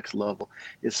it's next level.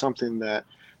 It's something that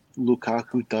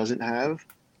Lukaku doesn't have,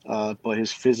 but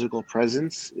his physical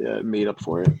presence made up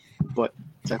for it. But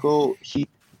Dzeko,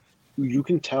 you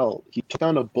can tell he took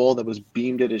down a ball that was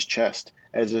beamed at his chest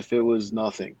as if it was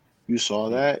nothing. You saw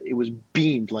that? It was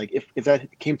beamed. Like, if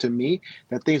that came to me,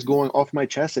 that thing's going off my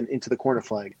chest and into the corner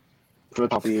flag from the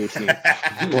top of the 18.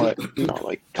 But,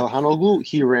 like, Calhanoglu,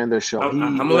 he ran the show.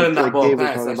 I'm letting that ball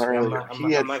pass. I'm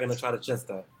not going to try to chest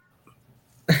that.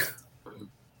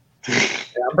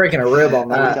 Yeah, I'm breaking a rib on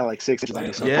that. I got like 6 inches on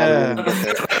myself. Yeah.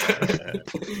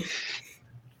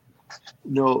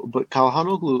 No, but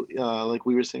Calhanoglu, like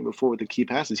we were saying before with the key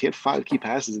passes, he had 5 key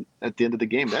passes at the end of the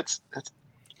game. That's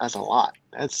a lot.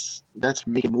 That's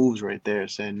making moves right there.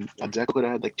 And Dzeko could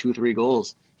have had like 2-3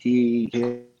 goals. He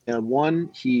had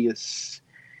one. He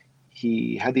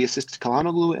had the assist to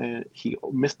Calhanoglu, and he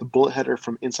missed the bullet header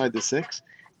from inside the 6.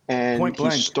 And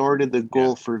he started the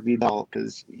goal for Vidal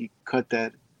because he cut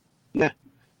that. Yeah,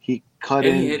 he cut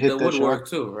and hit the woodwork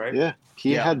too, right? Yeah,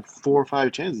 he had 4 or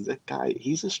 5 chances. That guy,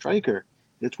 he's a striker.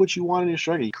 That's what you want in a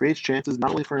striker. He creates chances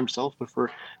not only for himself but for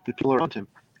the people around him,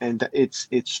 and it's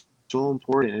so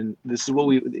important. And this is what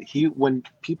when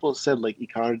people said like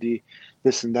Icardi,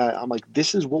 this and that, I'm like,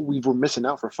 this is what we were missing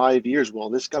out for 5 years. Well,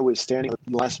 this guy was standing like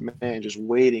the last man, just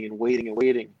waiting and waiting and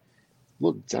waiting.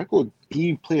 Look, Dzeko,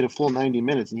 he played a full 90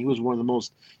 minutes, and he was one of the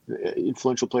most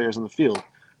influential players on the field.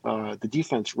 The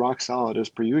defense, rock solid as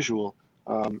per usual.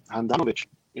 Handanovic,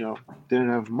 didn't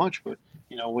have much, but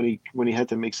when he had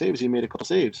to make saves, he made a couple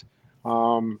saves.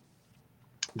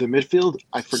 The midfield,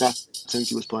 I forgot since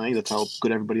he was playing. That's how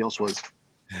good everybody else was.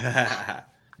 I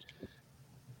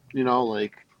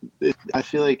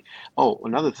feel like. Oh,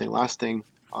 another thing. Last thing.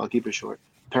 I'll keep it short.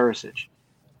 Perisic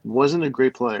wasn't a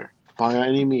great player by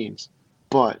any means,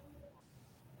 but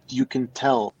you can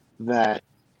tell that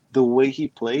the way he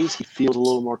plays, he feels a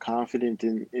little more confident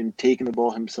in taking the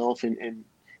ball himself, and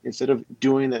instead of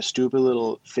doing that stupid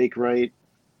little fake right,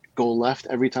 go left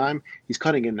every time, he's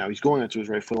cutting in now. He's going onto his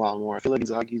right foot a lot more. I feel like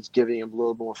Inzaghi's giving him a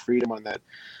little more freedom on that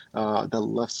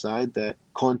left side that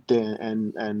Conte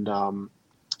and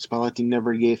Spalletti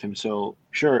never gave him. So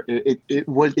sure, it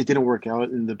didn't work out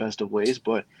in the best of ways,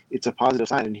 but it's a positive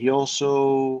sign. And he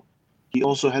also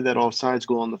had that offsides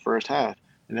goal in the first half.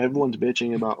 And everyone's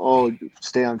bitching about,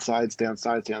 stay on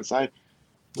side.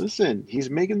 Listen, he's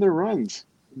making the runs.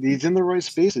 He's in the right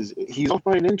spaces. He's off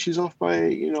by an inch. He's off by,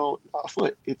 a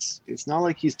foot. It's not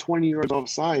like he's 20 yards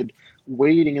offside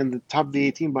waiting in the top of the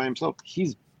 18 by himself.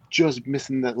 He's just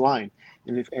missing that line.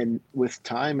 And with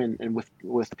time and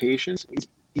with patience,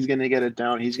 he's going to get it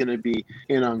down. He's going to be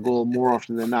in on goal more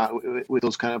often than not with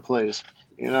those kind of plays.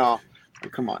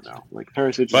 Come on now. Like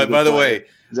Perisic. But by the way,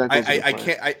 I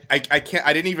can't.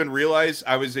 I didn't even realize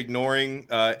I was ignoring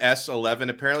S11.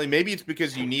 Apparently, maybe it's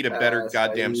because you need a better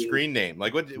goddamn screen name.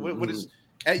 Like what is?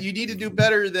 You need to do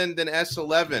better than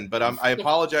S11. But I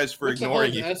apologize for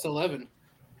ignoring you. S11.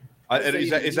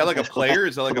 Is that like a player?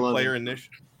 Is that like a player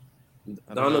initial?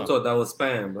 Donald thought that was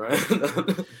spam, right?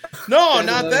 No,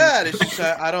 not that. It's just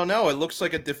I don't know. It looks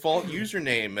like a default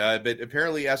username, but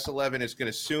apparently S11 is going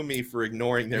to sue me for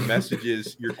ignoring their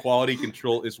messages. Your quality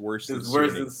control is worse than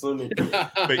Sooning.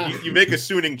 But you make a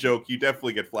Sooning joke, you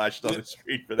definitely get flashed on the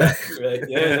screen for that. Right.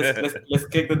 Yeah, let's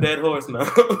kick the dead horse now.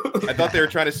 I thought they were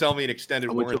trying to sell me an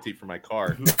extended warranty for my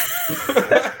car.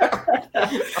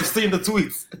 I've seen the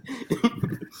tweets.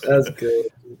 That's good.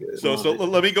 So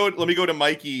let me go to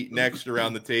Mikey next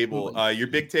around the table. Your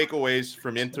big takeaways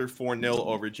from Inter 4-0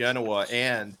 over Genoa,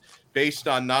 and based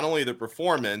on not only the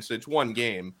performance, it's one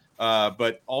game,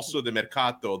 but also the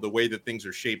Mercato, the way that things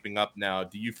are shaping up now.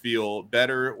 Do you feel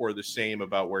better or the same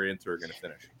about where Inter are going to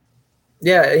finish?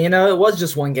 Yeah, it was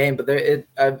just one game, but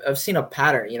I've seen a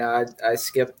pattern. I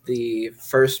skipped the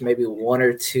first maybe one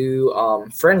or two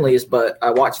friendlies, but I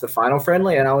watched the final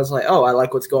friendly, and I was like, oh, I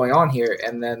like what's going on here.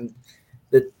 And then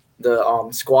the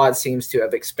squad seems to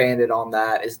have expanded on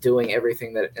that, is doing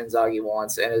everything that Inzaghi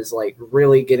wants, and is like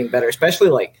really getting better, especially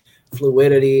like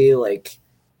fluidity, like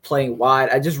playing wide.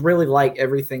 I just really like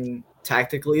everything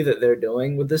tactically that they're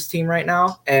doing with this team right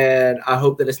now. And I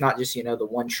hope that it's not just, the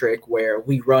one trick where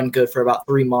we run good for about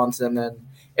 3 months and then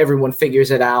everyone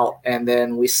figures it out and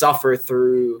then we suffer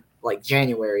through like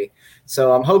January.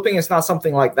 So I'm hoping it's not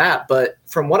something like that. But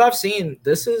from what I've seen,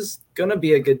 this is going to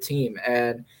be a good team.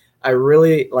 And I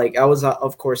really I was,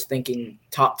 of course, thinking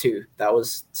top two. That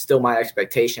was still my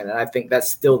expectation. And I think that's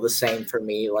still the same for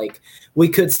me. Like, we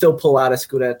could still pull out a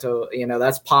Scudetto.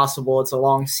 That's possible. It's a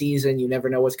long season. You never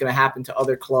know what's going to happen to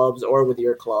other clubs or with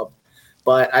your club.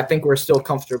 But I think we're still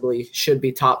comfortably should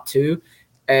be top two.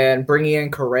 And bringing in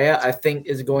Correa, I think,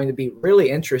 is going to be really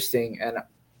interesting. And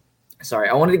sorry,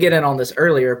 I wanted to get in on this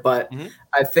earlier, but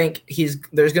I think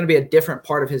there's going to be a different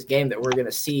part of his game that we're going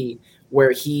to see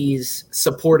where he's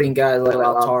supporting guys like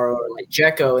Lautaro or like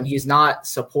Dzeko, and he's not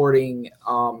supporting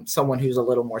someone who's a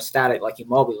little more static like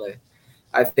Immobile.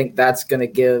 I think that's going to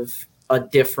give a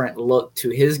different look to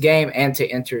his game and to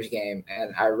Inter's game,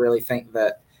 and I really think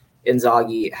that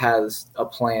Inzaghi has a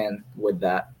plan with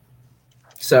that.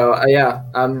 So,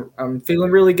 I'm feeling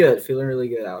really good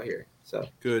out here. So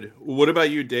good. What about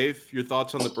you, Dave? Your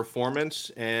thoughts on the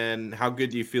performance, and how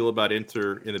good do you feel about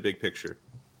Inter in the big picture?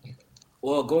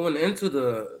 Well, going into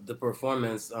the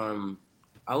performance,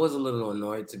 I was a little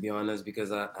annoyed, to be honest,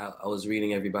 because I was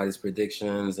reading everybody's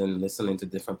predictions and listening to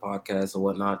different podcasts and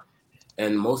whatnot,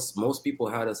 and most people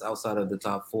had us outside of the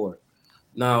top four.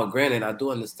 Now, granted, I do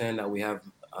understand that we have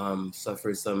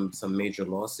suffered some major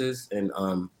losses, and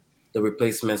the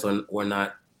replacements were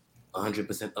not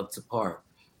 100% up to par.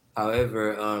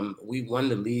 However, we won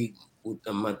the league with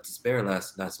a month to spare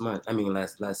last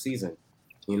season,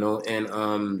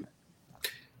 and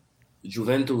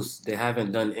Juventus, they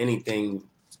haven't done anything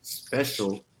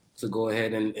special to go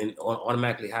ahead and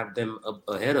automatically have them up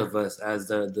ahead of us as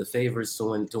the favorites to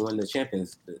win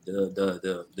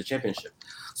the the championship.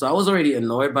 So I was already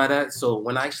annoyed by that. So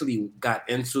when I actually got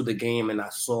into the game and I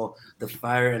saw the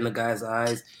fire in the guys'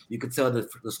 eyes, you could tell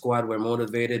the squad were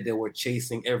motivated. They were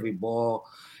chasing every ball,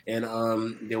 and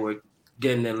they were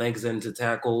getting their legs into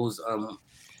tackles.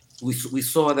 We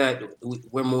saw that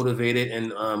we're motivated,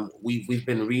 and we've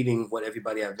been reading what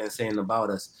everybody have been saying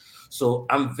about us. So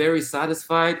I'm very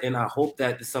satisfied, and I hope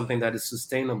that it's something that is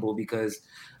sustainable, because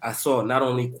I saw not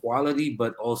only quality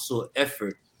but also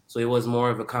effort. So it was more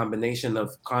of a combination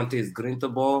of Conte's grinta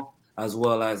ball as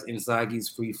well as Inzaghi's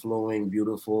free-flowing,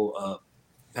 beautiful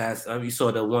pass. You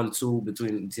saw the 1-2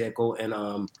 between Dzeko and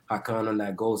Hakan on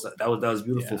that goal. So that was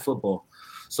beautiful football.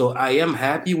 So I am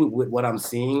happy with what I'm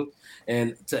seeing.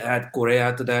 And to add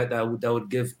Correa to that would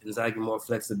give Inzaghi more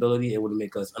flexibility. It would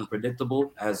make us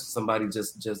unpredictable, as somebody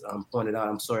just pointed out.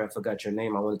 I'm sorry, I forgot your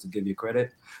name. I wanted to give you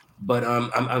credit. But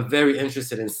I'm very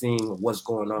interested in seeing what's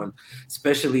going on,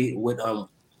 especially with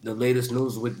the latest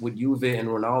news with Juve and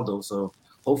Ronaldo. So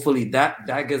hopefully that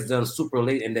gets done super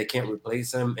late and they can't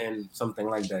replace him and something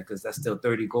like that, because that's still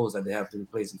 30 goals that they have to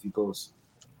replace if he goes.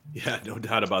 Yeah, no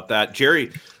doubt about that.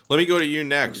 Jerry, let me go to you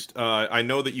next. I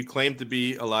know that you claim to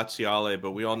be a Laziale,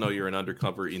 but we all know you're an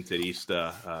undercover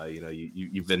Interista.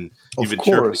 You've been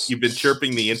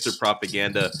chirping the Inter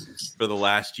propaganda for the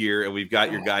last year, and we've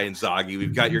got your guy Inzaghi,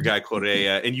 we've got your guy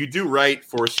Correa, and you do write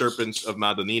for Serpents of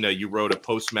Madonnina. You wrote a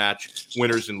post-match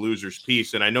winners and losers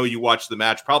piece, and I know you watched the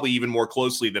match probably even more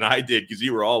closely than I did because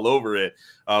you were all over it.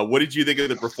 What did you think of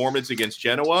the performance against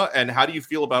Genoa, and how do you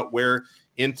feel about where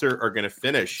Inter are going to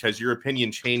finish? Has your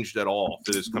opinion changed at all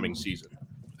for this coming season?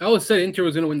 I always said Inter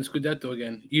was going to win the Scudetto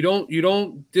again. You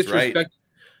don't disrespect. Right.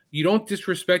 You don't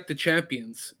disrespect the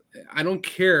champions. I don't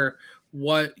care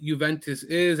what Juventus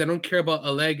is. I don't care about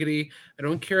Allegri. I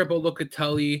don't care about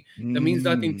Locatelli. That means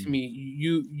nothing to me.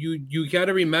 You got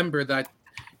to remember that.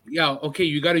 Yeah, okay,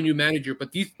 you got a new manager, but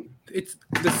it's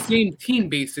the same team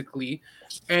basically,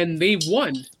 and they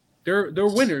won. They're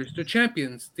winners. They're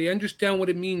champions. They understand what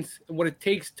it means and what it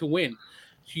takes to win.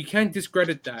 So you can't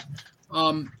discredit that.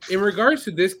 In regards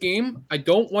to this game, I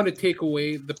don't want to take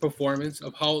away the performance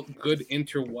of how good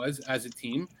Inter was as a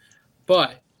team,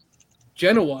 but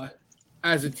Genoa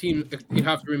as a team, you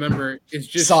have to remember, is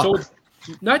just so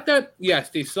not that,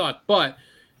 yes, they suck, but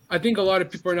I think a lot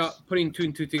of people are not putting two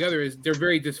and two together is they're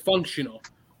very dysfunctional.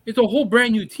 It's a whole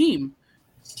brand new team.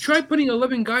 Try putting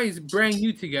 11 guys brand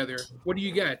new together. What do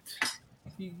you get?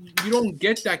 You don't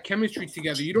get that chemistry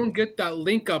together. You don't get that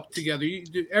link up together.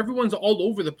 Everyone's all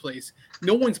over the place.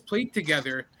 No one's played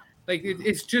together. Like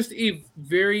it's just a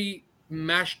very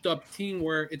mashed up team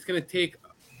where it's going to take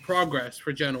progress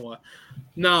for Genoa.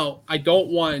 Now, I don't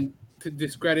want to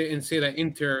discredit and say that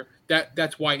Inter,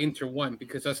 that's why Inter won,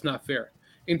 because that's not fair.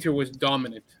 Inter was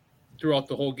dominant throughout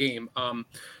the whole game.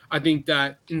 I think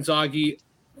that Inzaghi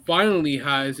finally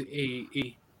has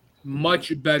a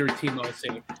much better team, I would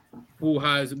say, who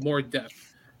has more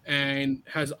depth and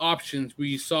has options where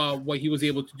you saw what he was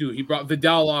able to do. He brought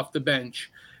Vidal off the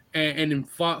bench, and in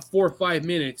 4 or 5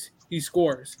 minutes, he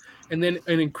scores. And then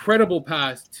an incredible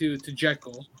pass to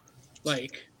Dzeko.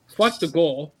 Like, fuck the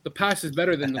goal. The pass is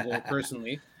better than the goal,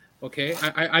 personally. Okay?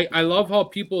 I love how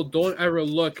people don't ever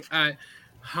look at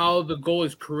how the goal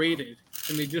is created.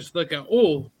 And they just look at,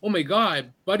 oh my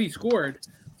God, Buddy scored.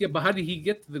 Yeah, but how did he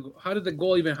get to how did the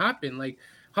goal even happen? Like,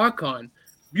 Hakan,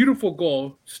 beautiful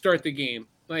goal to start the game.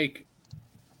 Like,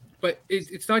 but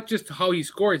it's not just how he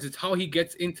scores, it's how he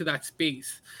gets into that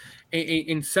space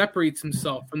and separates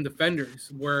himself from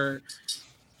defenders, where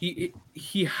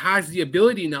he has the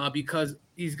ability now because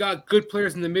he's got good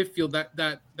players in the midfield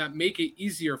that make it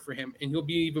easier for him, and he'll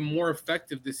be even more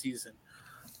effective this season.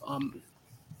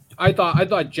 I thought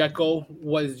Dzeko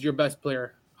was your best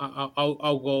player.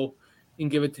 I'll go and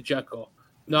give it to Dzeko,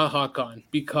 not Hakan,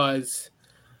 because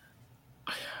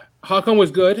Hakan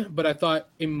was good, but I thought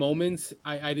in moments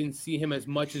I didn't see him as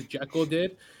much as Dzeko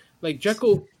did. Like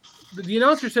Dzeko, the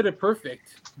announcer said it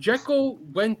perfect. Dzeko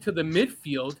went to the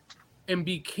midfield and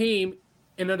became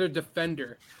another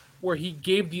defender, where he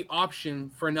gave the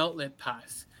option for an outlet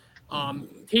pass,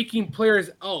 taking players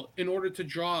out in order to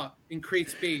draw and create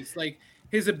space. Like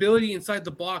his ability inside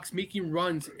the box, making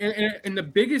runs. And the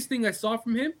biggest thing I saw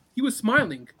from him, he was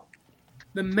smiling.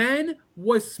 The man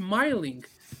was smiling.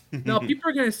 Now, people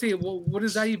are going to say, well, what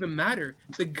does that even matter?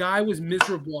 The guy was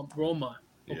miserable at Roma,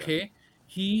 okay? Yeah.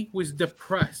 He was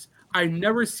depressed. I've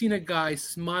never seen a guy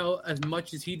smile as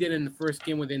much as he did in the first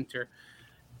game with Inter.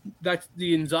 That's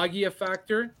the Inzaghi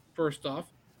factor, first off,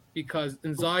 because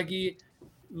Inzaghi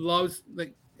loves,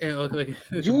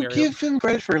 you give him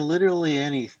credit for literally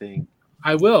anything.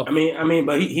 I will. I mean,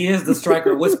 but he is the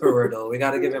striker whisperer, though. We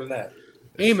got to give him that.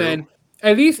 Hey, man.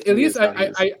 At least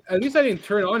I didn't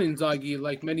turn on Inzaghi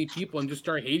like many people and just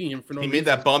start hating him for no reason. He made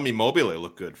that bomb Immobile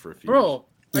look good for a few years.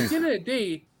 At the end of the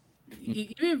day,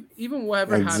 even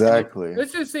whatever happened.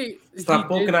 Let's just say stop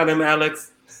poking at him,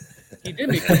 Alex. He did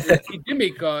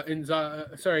make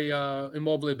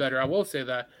Immobile better. I will say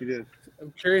that. He did.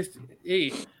 I'm curious.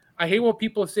 Hey, I hate when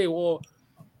people say, "Well,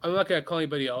 I'm not gonna call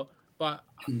anybody out," but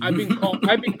I've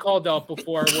been called out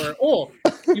before. Where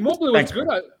Immobile was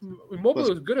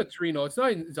good at Torino. It's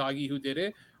not Inzaghi who did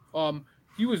it.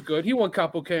 He was good. He won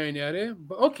Capo Cariniere.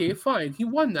 But okay, fine. He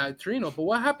won that Torino. But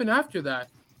what happened after that?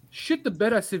 Shit the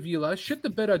bed at Sevilla. Shit the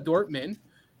bed at Dortmund.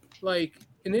 Like,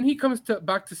 and then he comes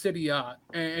back to Serie A,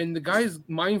 and the guy's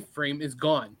mind frame is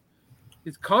gone.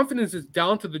 His confidence is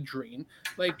down to the drain.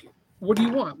 Like, what do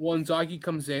you want? Well, Inzaghi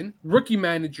comes in, rookie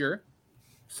manager,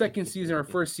 second season or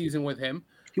first season with him.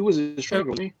 He was a striker,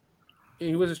 wasn't he?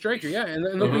 He was a striker, yeah. And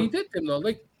look what he did to him, though.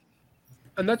 Like,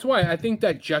 and that's why I think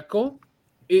that Dzeko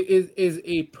is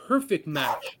a perfect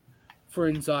match for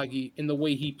Inzaghi in the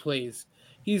way he plays.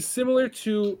 He's similar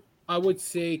to, I would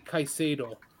say,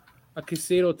 Caicedo, a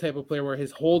Caicedo type of player where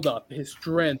his hold up, his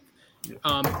strength,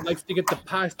 likes to get the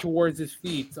pass towards his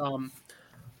feet.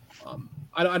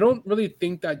 I don't really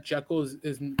think that Jekyll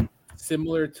is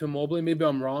similar to Mobley. Maybe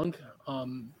I'm wrong.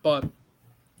 But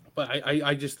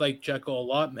I just like Jekyll a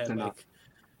lot, man.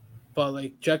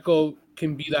 Like Jekyll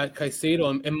can be that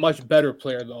Caicedo and much better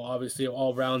player though, obviously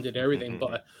all rounded everything.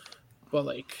 But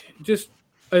like just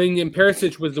I think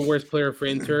Perisic was the worst player for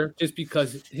Inter just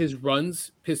because his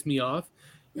runs pissed me off.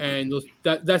 And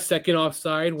that second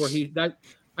offside where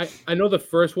I know the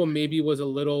first one maybe was a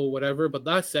little whatever, but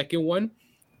that second one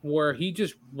where he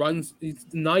just runs, he's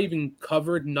not even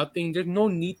covered, nothing. There's no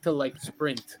need to like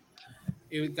sprint.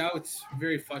 That was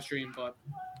very frustrating, but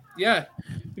yeah,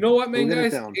 you know what, man,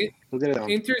 guys,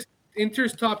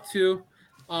 Inter's top two.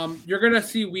 You're gonna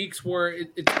see weeks where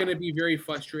it's gonna be very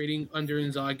frustrating under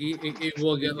Inzaghi. It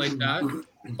will get like that,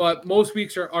 but most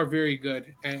weeks are very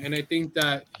good, and I think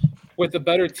that with a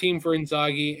better team for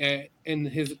Inzaghi and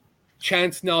his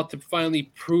chance now to finally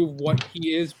prove what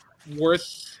he is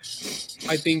worth,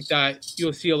 I think that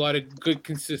you'll see a lot of good,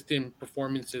 consistent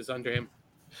performances under him.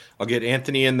 I'll get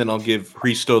Anthony in, then I'll give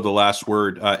Hristo the last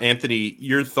word. Anthony,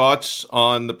 your thoughts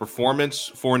on the performance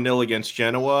 4-0 against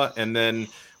Genoa, and then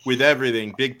with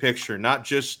everything, big picture, not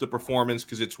just the performance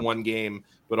because it's one game,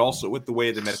 but also with the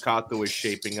way the Mercato is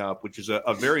shaping up, which is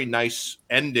a very nice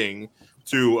ending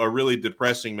to a really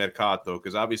depressing Mercato,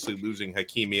 because obviously losing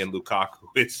Hakimi and Lukaku,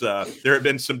 it's there have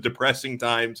been some depressing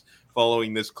times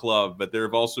following this club, but there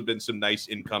have also been some nice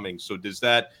incomings. So does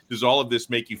all of this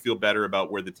make you feel better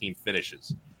about where the team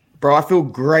finishes? Bro, I feel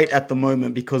great at the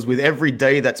moment because with every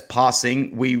day that's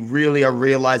passing, we really are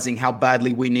realizing how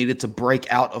badly we needed to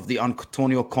break out of the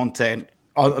Antonio Conte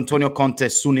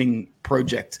Suning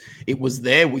project. It was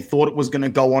there. We thought it was going to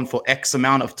go on for X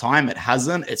amount of time. It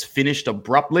hasn't. It's finished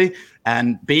abruptly.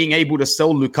 And being able to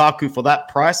sell Lukaku for that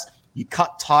price, you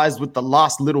cut ties with the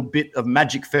last little bit of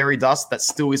magic fairy dust that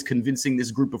still is convincing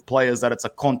this group of players that it's a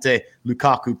Conte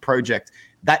Lukaku project.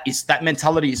 That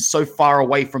mentality is so far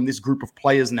away from this group of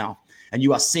players now. And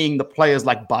you are seeing the players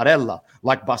like Barella,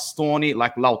 like Bastoni,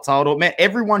 like Lautaro. Man,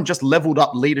 everyone just leveled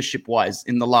up leadership-wise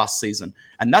in the last season.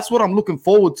 And that's what I'm looking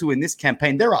forward to in this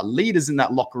campaign. There are leaders in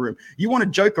that locker room. You want to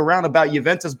joke around about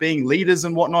Juventus being leaders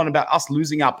and whatnot, about us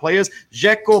losing our players.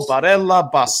 Dzeko, Barella,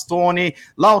 Bastoni,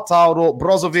 Lautaro,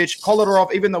 Brozovic,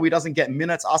 Kolarov, even though he doesn't get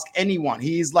minutes, ask anyone.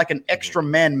 He is like an extra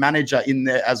man manager in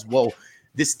there as well.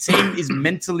 This team is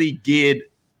mentally geared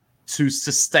to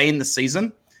sustain the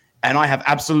season. And I have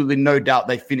absolutely no doubt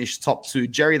they finish top two.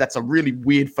 Jerry, that's a really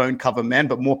weird phone cover, man,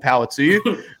 but more power to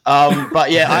you.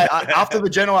 But yeah, after the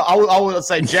Genoa, I would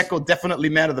say Dzeko definitely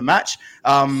man of the match.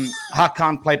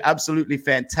 Hakan played absolutely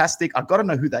fantastic. I got to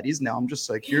know who that is now. I'm just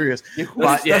so curious.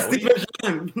 But yeah,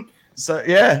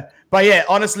 But yeah,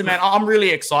 honestly, man, I'm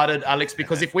really excited, Alex,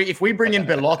 because if we bring in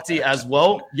Belotti as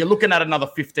well, you're looking at another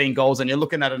 15 goals and you're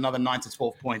looking at another 9 to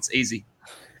 12 points, easy.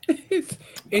 It's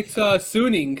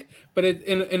Suning, but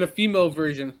in a female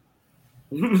version.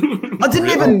 I didn't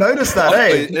even notice that.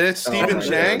 It's Steven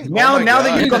Chang. Now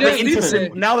that you've got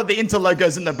the Inter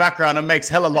logos in the background, it makes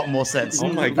hell a lot more sense.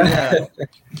 Oh my god!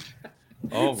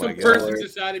 Oh my god!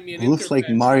 Looks like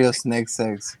Mario's next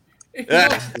sex.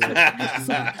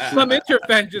 Some Inter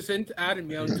fan just added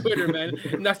me on Twitter, man,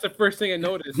 and that's the first thing I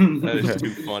noticed. That is too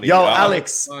funny. Yo,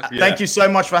 Alex, thank you so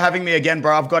much for having me again,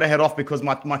 bro. I've got to head off because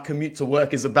my commute to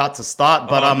work is about to start.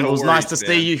 But it was nice to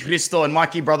see you, Hristo and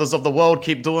Mikey, brothers of the world.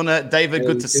 Keep doing it. David,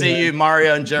 good to see you.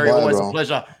 Mario and Jerry, always a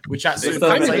pleasure. We chat soon.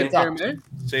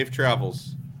 Safe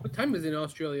travels. What time is it in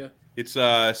Australia? It's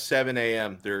 7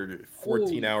 a.m. They're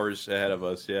 14 hours ahead of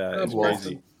us. Yeah, it's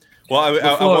crazy. Well,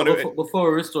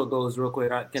 before Risto goes real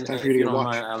quick, if you don't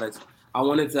mind, Alex, I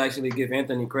wanted to actually give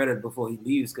Anthony credit before he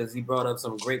leaves because he brought up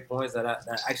some great points that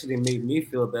actually made me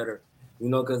feel better. You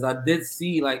know, because I did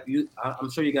see, like,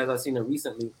 I'm sure you guys have seen it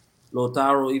recently,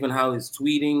 Lautaro, even how he's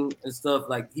tweeting and stuff.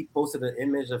 Like, he posted an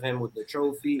image of him with the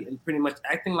trophy and pretty much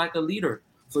acting like a leader.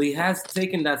 So he has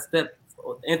taken that step.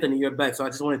 Anthony, you're back, so I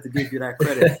just wanted to give you that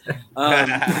credit.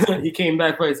 He came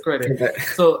back for his credit.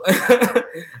 So,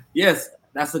 yes.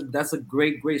 That's a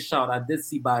great shout. I did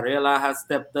see Barella has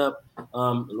stepped up.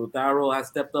 Lautaro has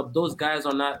stepped up. Those guys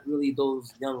are not really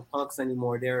those young punks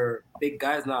anymore. They're big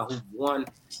guys now who've won,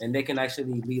 and they can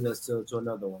actually lead us to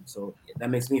another one. So that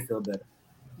makes me feel better.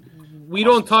 We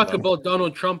don't talk about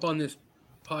Donald Trump on this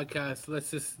podcast.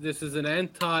 This is an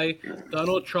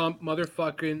anti-Donald Trump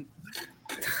motherfucking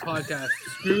podcast.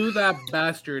 Screw that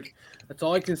bastard. That's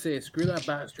all I can say. Screw that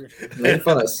bastard. Made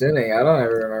fun of sinning. I don't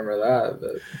ever remember that.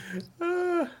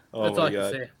 But that's all I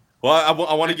can say. Well,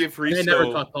 I want to give Hristo. They never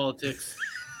talk politics.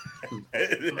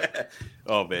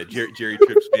 Oh man, Jerry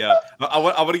trips me out. I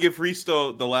want to give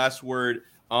Risto the last word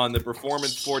on the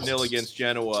performance 4-0 against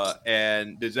Genoa,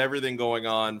 and there's everything going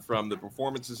on from the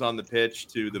performances on the pitch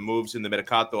to the moves in the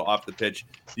Mercato off the pitch.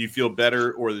 Do you feel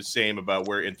better or the same about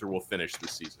where Inter will finish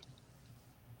this season?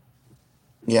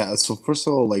 Yeah, so first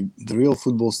of all, like the real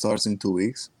football starts in 2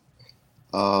 weeks.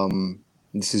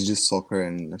 This is just soccer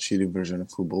and a shitty version of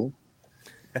football.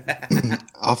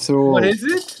 After all, What is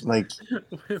it? like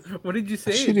What did you a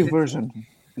say? shitty version.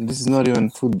 This is not even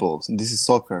football. This is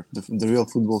soccer. The real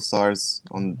football starts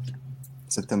on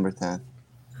September 10th,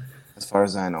 as far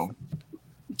as I know.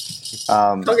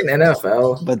 Talking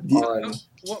NFL. But the,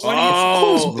 What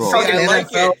Oh, bro. see, I like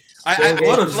it. I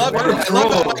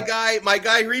love What my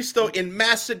guy Risto in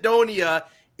Macedonia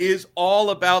is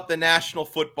all about the National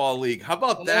Football League. How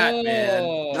about that,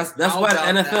 man? That's How why the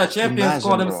about NFL that? champions Imagine,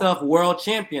 call bro. themselves world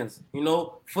champions. You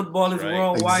know, football is Right.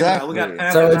 worldwide. Now. We got Exactly.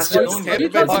 fans So in it's just Macedonia. You're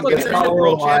talking about it's the not NFL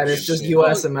worldwide. It's just Championship.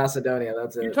 U.S. and Macedonia.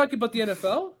 That's You're it. talking about the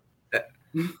NFL?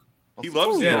 He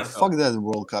loves the Yeah. NFL. fuck that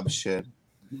World Cup shit.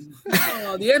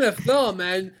 Oh, the NFL,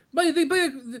 man. But they play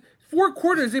 4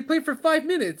 quarters. They play for 5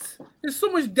 minutes. There's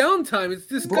so much downtime. It's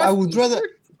disgusting. Bro, I would rather.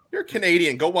 You're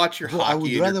Canadian. Go watch your Bro, I would hockey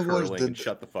and your rather watch curling the- and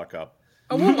shut the fuck up.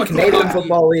 I want my Canadian hockey.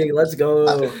 Football League. Let's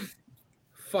go.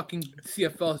 Fucking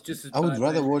CFL is just as I would bad,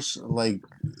 rather man. watch like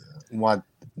what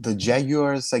the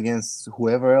Jaguars against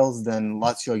whoever else than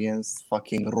Lazio against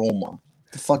fucking Roma.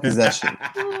 The fuck is that shit?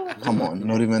 Come on,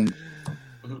 not even.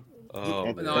 Oh,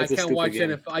 That- man. No, I That's a can't stupid watch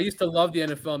game. NFL. I used to love the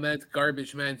NFL, man. It's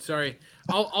garbage, man. Sorry.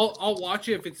 I'll watch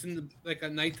it if it's in the, like a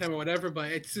nighttime or whatever, but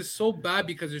it's just so bad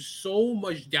because there's so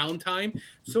much downtime,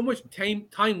 so much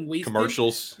time wasted.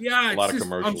 Commercials. Yeah, A lot it's of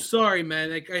just, I'm commercials. sorry,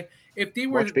 man. Like if they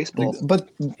were Watch baseball. But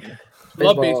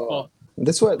love baseball.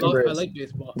 that's why. I like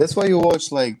baseball. That's why you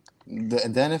watch like the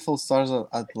NFL starts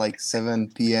at like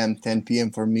 7 p.m., 10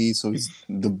 p.m. for me. So it's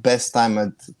the best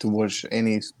time to watch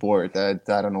any sport at,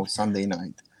 I don't know, Sunday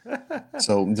night.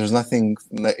 So there's nothing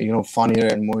funnier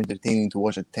and more entertaining to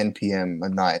watch at 10 p.m.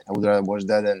 at night. I would rather watch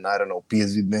that than, I don't know,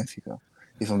 PSV Benfica,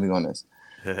 if I'm being honest.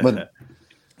 But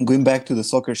going back to the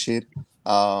soccer shit,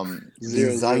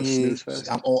 Zero Inzaghi, snooze fest.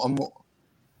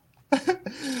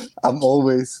 I'm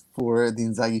always for the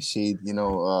Inzaghi shade.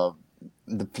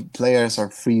 The players are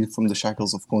freed from the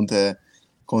shackles of Conte.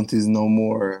 Conte is no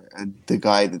more the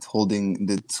guy that's holding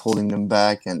them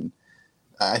back, and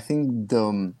I think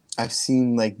I've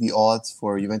seen like the odds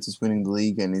for Juventus winning the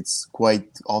league, and it's quite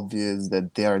obvious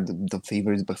that they are the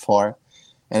favorites by far.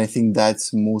 And I think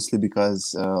that's mostly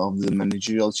because of the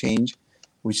managerial change,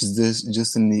 which is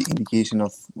just an indication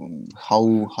of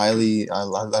how highly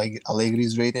Allegri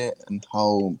is rated and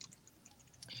how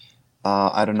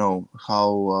I don't know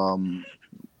how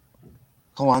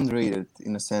underrated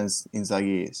in a sense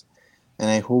Inzaghi is. And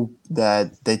I hope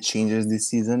that changes this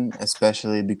season,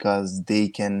 especially because they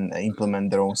can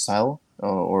implement their own style,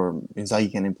 or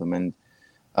Inzaghi can implement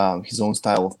his own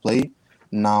style of play.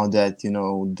 Now that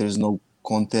there's no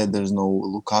Conte, there's no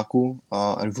Lukaku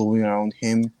revolving around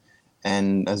him,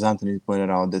 and as Anthony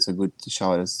pointed out, that's a good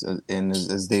shout,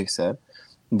 as Dave said.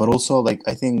 But also, like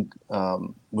I think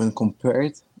when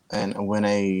compared and when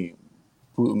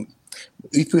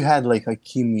if we had like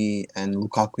Hakimi and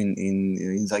Lukaku in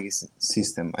Inzaghi's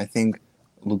system, I think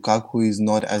Lukaku is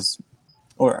not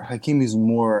or Hakimi is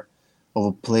more of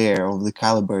a player of the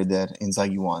caliber that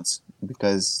Inzaghi wants,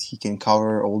 because he can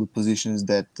cover all the positions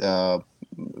that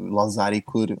Lazzari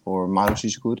could or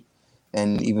Marušić could,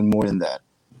 and even more than that.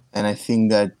 And I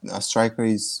think that a striker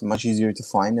is much easier to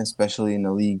find, especially in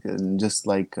a league just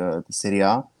like the Serie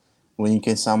A, when you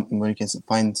can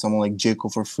find someone like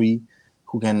Dzeko for free,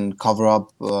 who can cover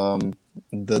up the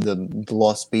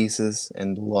lost spaces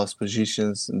and the lost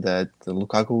positions that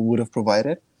Lukaku would have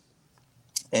provided.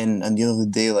 And at the end of the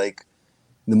day, like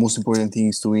the most important thing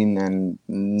is to win and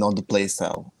not the play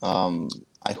style.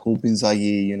 I hope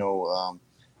Inzaghi,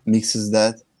 mixes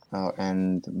that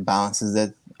and balances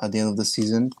that at the end of the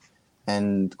season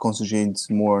and concentrates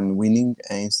more on winning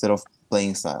instead of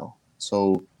playing style.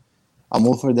 So I'm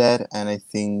all for that, and I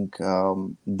think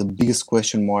the biggest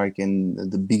question mark and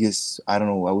the biggest, I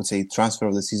would say transfer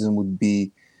of the season would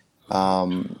be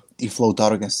if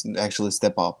Lautaro can actually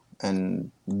step up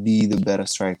and be the better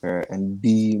striker and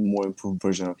be more improved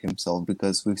version of himself,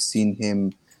 because we've seen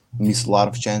him miss a lot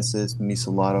of chances, miss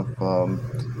a lot of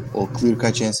or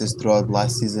clear-cut chances throughout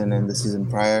last season and the season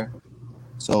prior.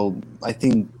 So I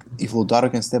think if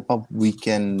Lautaro can step up, we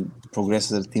can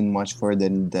progress as a team much further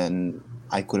than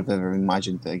I could have ever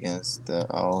imagined against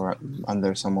or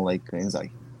under someone like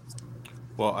Inzaghi.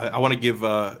 Well, I want to give,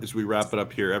 as we wrap it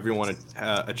up here, everyone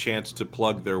a chance to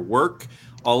plug their work.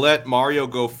 I'll let Mario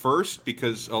go first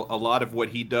because a lot of what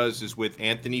he does is with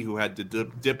Anthony, who had to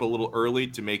dip a little early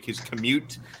to make his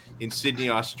commute in Sydney,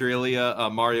 Australia.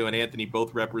 Mario and Anthony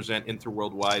both represent Inter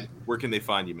Worldwide. Where can they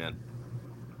find you, man?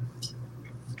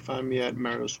 Find me at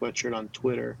Mario Sweatshirt on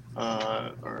Twitter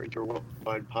or Inter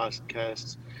Worldwide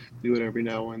Podcasts. Do it every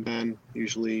now and then,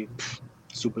 usually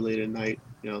super late at night,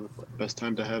 the best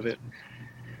time to have it.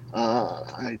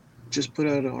 I just put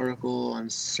out an article on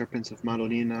Serpents of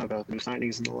Madonnina about the new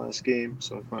signings in the last game,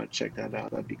 so if you want to check that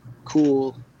out, that'd be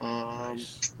cool.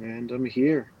 And I'm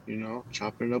here,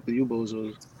 chopping it up with you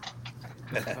bozos.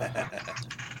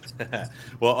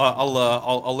 Well,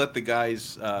 I'll let the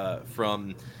guys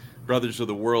from Brothers of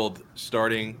the World,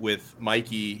 starting with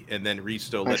Mikey and then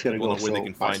Risto, let people know where they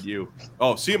can find you.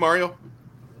 Oh, see you, Mario.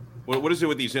 What is it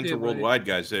with these Inter Worldwide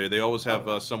guys? They always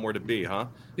have somewhere to be, huh?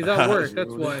 He's at work,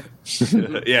 that's why.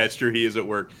 Yeah, it's true. He is at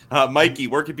work. Mikey,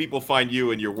 where can people find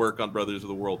you and your work on Brothers of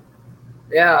the World?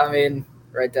 Yeah, I mean,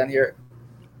 right down here,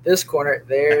 this corner,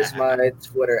 there's my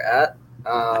Twitter at.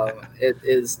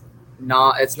 It's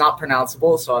not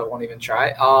pronounceable, so I won't even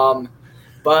try.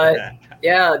 But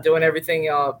yeah, doing everything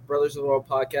Brothers of the World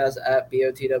podcast at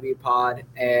BOTW Pod,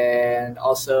 and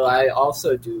I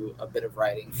also do a bit of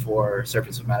writing for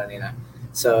Serpents of Madonnina,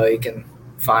 so you can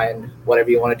find whatever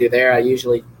you want to do there. I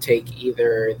usually take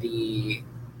either the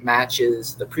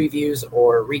matches, the previews,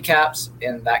 or recaps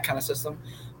in that kind of system.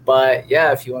 But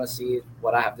yeah, if you want to see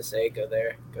what I have to say, go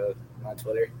there. Go on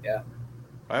Twitter. Yeah.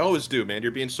 I always do, man.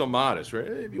 You're being so modest, right?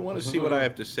 If you want to see what I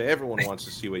have to say, everyone wants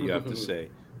to see what you have to say.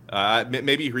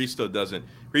 Maybe Risto doesn't.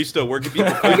 Risto, where can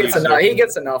people find you? He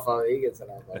gets enough of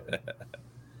it.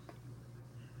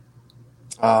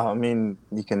 I mean,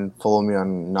 you can follow me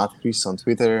on NotChris on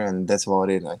Twitter, and that's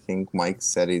about it. I think Mike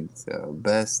said it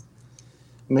best.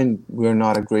 I mean, we're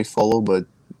not a great follow, but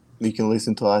you can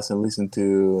listen to us and listen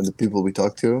to the people we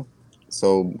talk to.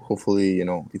 So hopefully,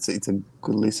 it's a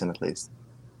good listen at least.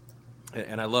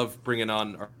 And I love bringing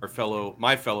on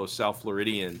my fellow South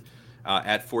Floridian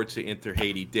at Forza Inter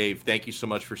Haiti, Dave. Thank you so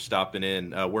much for stopping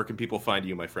in. Where can people find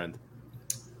you, my friend?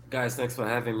 Guys, thanks for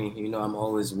having me. I'm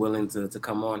always willing to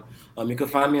come on. You can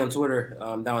find me on Twitter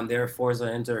down there,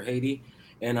 Forza Inter Haiti.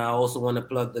 And I also want to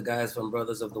plug the guys from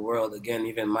Brothers of the World. Again,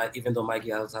 even though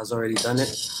Mikey has already done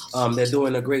it, they're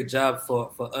doing a great job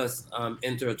for us,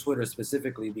 Inter Twitter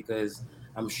specifically, because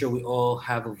I'm sure we all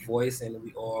have a voice and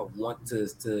we all want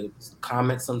to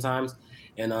comment sometimes.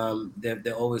 And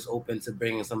they're always open to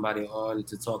bringing somebody on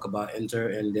to talk about Inter,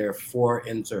 and they're for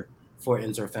Inter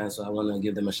fans. So I want to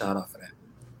give them a shout out for that.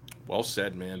 Well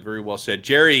said, man. Very well said.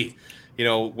 Jerry,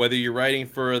 whether you're writing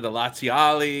for the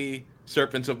Laziale,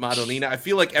 Serpents of Madonnina, I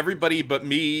feel like everybody but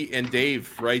me and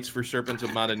Dave writes for Serpents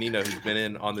of Madonnina who's been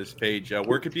in on this page.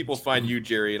 Where can people find you,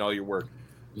 Jerry, and all your work?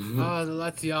 The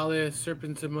Laziale,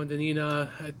 Serpents of Madonnina,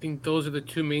 I think those are the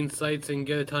two main sites, and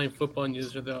Get Italian Football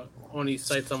News are the only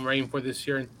sites I'm writing for this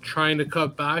year and trying to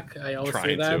cut back. I always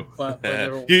say that, but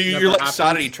you're like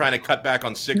Saturday trying to cut back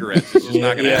on cigarettes. It's just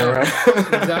not going to happen.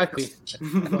 Right. Exactly.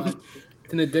 But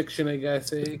it's an addiction, I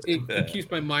guess. It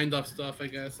keeps my mind off stuff, I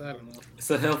guess. I don't know.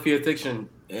 It's a healthy addiction,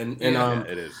 and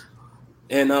it is.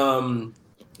 And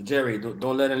Jerry,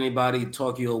 don't let anybody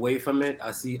talk you away from it.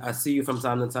 I see you from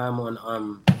time to time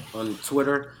on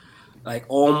Twitter, like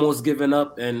almost giving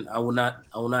up, and I will not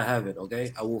have it.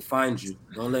 Okay, I will find you.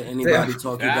 Don't let anybody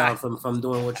talk you down from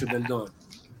doing what you've been doing.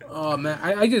 Oh man,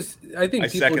 I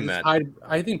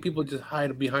think people just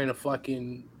hide behind a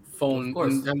fucking phone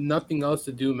and have nothing else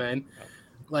to do, man.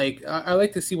 Like I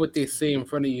like to see what they say in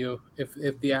front of you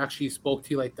if they actually spoke to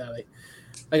you like that.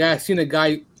 Like I seen a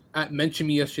guy mention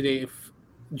me yesterday. If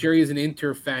Jerry is an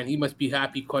Inter fan, he must be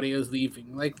happy Correa is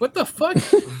leaving. Like, what the fuck?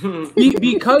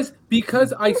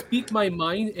 because I speak my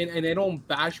mind and I don't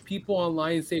bash people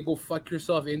online and say, go fuck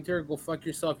yourself, Inter, go fuck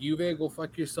yourself, Juve, go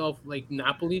fuck yourself, like,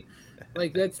 Napoli.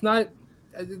 Like, that's not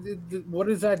 – what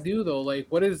does that do, though? Like,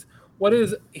 what is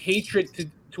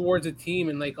hatred towards a team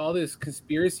and, like, all this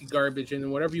conspiracy garbage and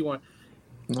whatever you want?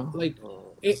 No. Like,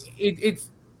 it's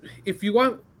 – if you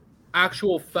want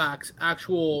actual facts,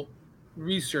 actual –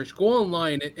 research, go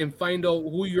online and find out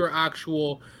who your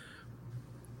actual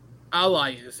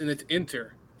ally is, and it's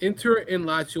Inter. Inter and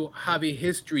Lazio have a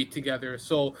history together,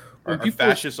 so when our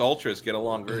fascist ultras get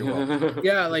along very well.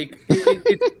 Yeah, like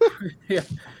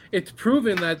it's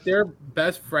proven that they're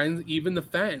best friends, even the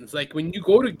fans. Like when you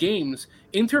go to games,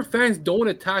 Inter fans don't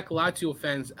attack Lazio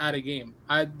fans at a game.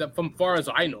 From far as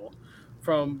I know,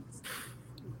 from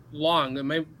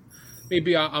long.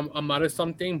 Maybe I'm out of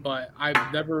something, but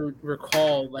I've never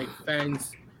recall like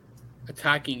fans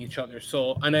attacking each other.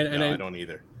 So I don't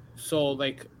either. So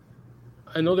like,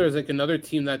 I know there's like another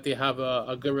team that they have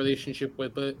a good relationship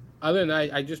with, but other than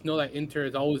that, I just know that Inter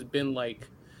has always been like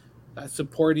a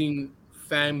supporting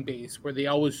fan base where they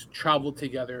always travel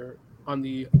together on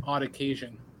the odd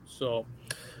occasion. So,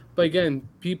 but again,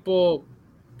 people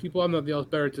have nothing else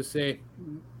better to say.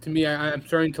 To me, I'm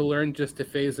starting to learn just to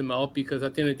phase them out because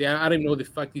at the end of the day, I don't even know who the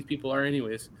fuck these people are,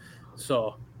 anyways.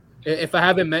 So, if I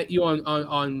haven't met you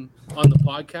on the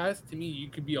podcast, to me, you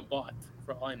could be a bot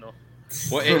for all I know.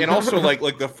 Well, and also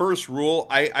like the first rule,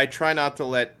 I try not to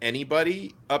let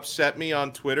anybody upset me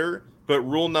on Twitter. But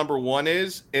rule number one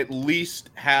is at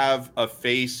least have a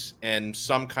face and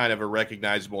some kind of a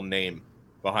recognizable name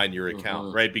behind your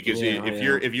account, right? Because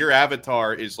if your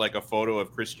avatar is like a photo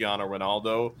of Cristiano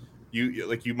Ronaldo,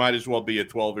 you might as well be a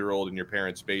 12-year-old in your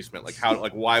parents' basement.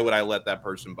 Why would I let that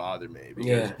person bother me?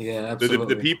 Because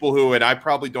absolutely. The people who, and I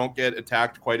probably don't get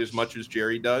attacked quite as much as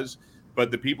Jerry does, but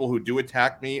the people who do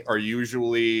attack me are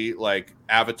usually like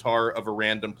avatar of a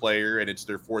random player, and it's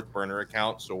their fourth burner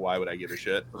account. So why would I give a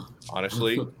shit,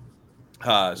 honestly?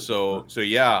 I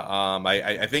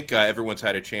think everyone's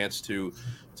had a chance to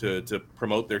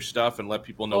promote their stuff and let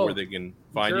people know where they can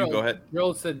find you. Go ahead.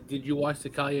 Gerald said, did you watch the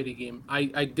Cagliari game?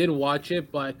 I did watch it,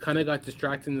 but I kind of got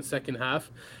distracted in the second half.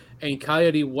 And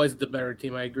Cagliari was the better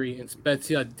team, I agree. And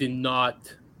Spezia did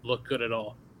not look good at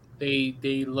all.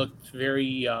 They looked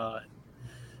very...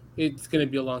 it's going to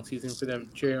be a long season for them.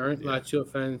 Jerry, aren't Lazio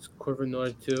fans Curva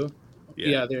Nord too?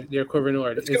 Yeah, they're Curva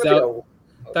Nord.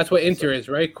 That's what Inter is,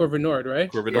 right? Curva Nord, right?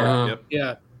 Curva Nord, yep.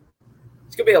 Yeah.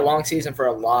 It's going to be a long season for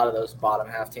a lot of those bottom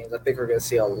half teams. I think we're going to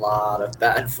see a lot of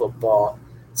bad football.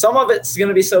 Some of it's going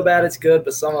to be so bad it's good,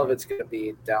 but some of it's going to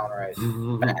be downright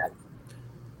bad.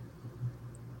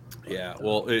 Yeah,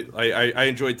 well, I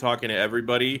enjoyed talking to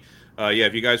everybody.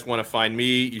 If you guys want to find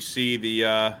me, you see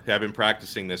I've been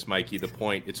practicing this, Mikey, the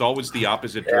point. It's always the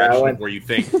opposite direction of where you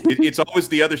think. It's always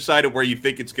the other side of where you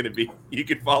think it's going to be. You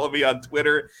can follow me on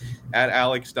Twitter at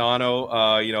Alex Dono.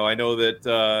 I know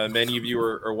that many of you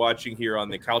are watching here on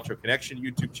the Calcio Connection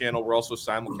YouTube channel. We're also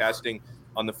simulcasting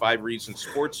on the 5 Reasons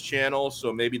Sports channel.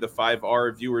 So maybe the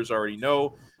 5R viewers already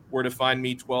know where to find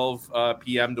me, 12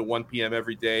 p.m. to 1 p.m.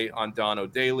 every day on Dono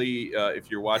Daily. If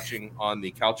you're watching on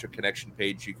the Calcio Connection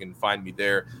page, you can find me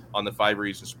there on the 5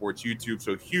 Reasons Sports YouTube.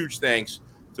 So huge thanks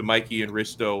to Mikey and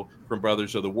Risto from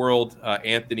Brothers of the World,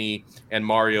 Anthony and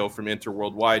Mario from Inter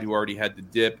Worldwide, who already had the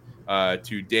dip,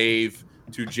 to Dave,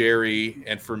 to Jerry,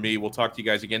 and for me. We'll talk to you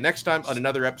guys again next time on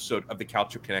another episode of the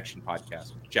Calcio Connection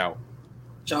podcast. Ciao.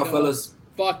 Ciao, fellas.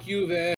 Fuck you, man.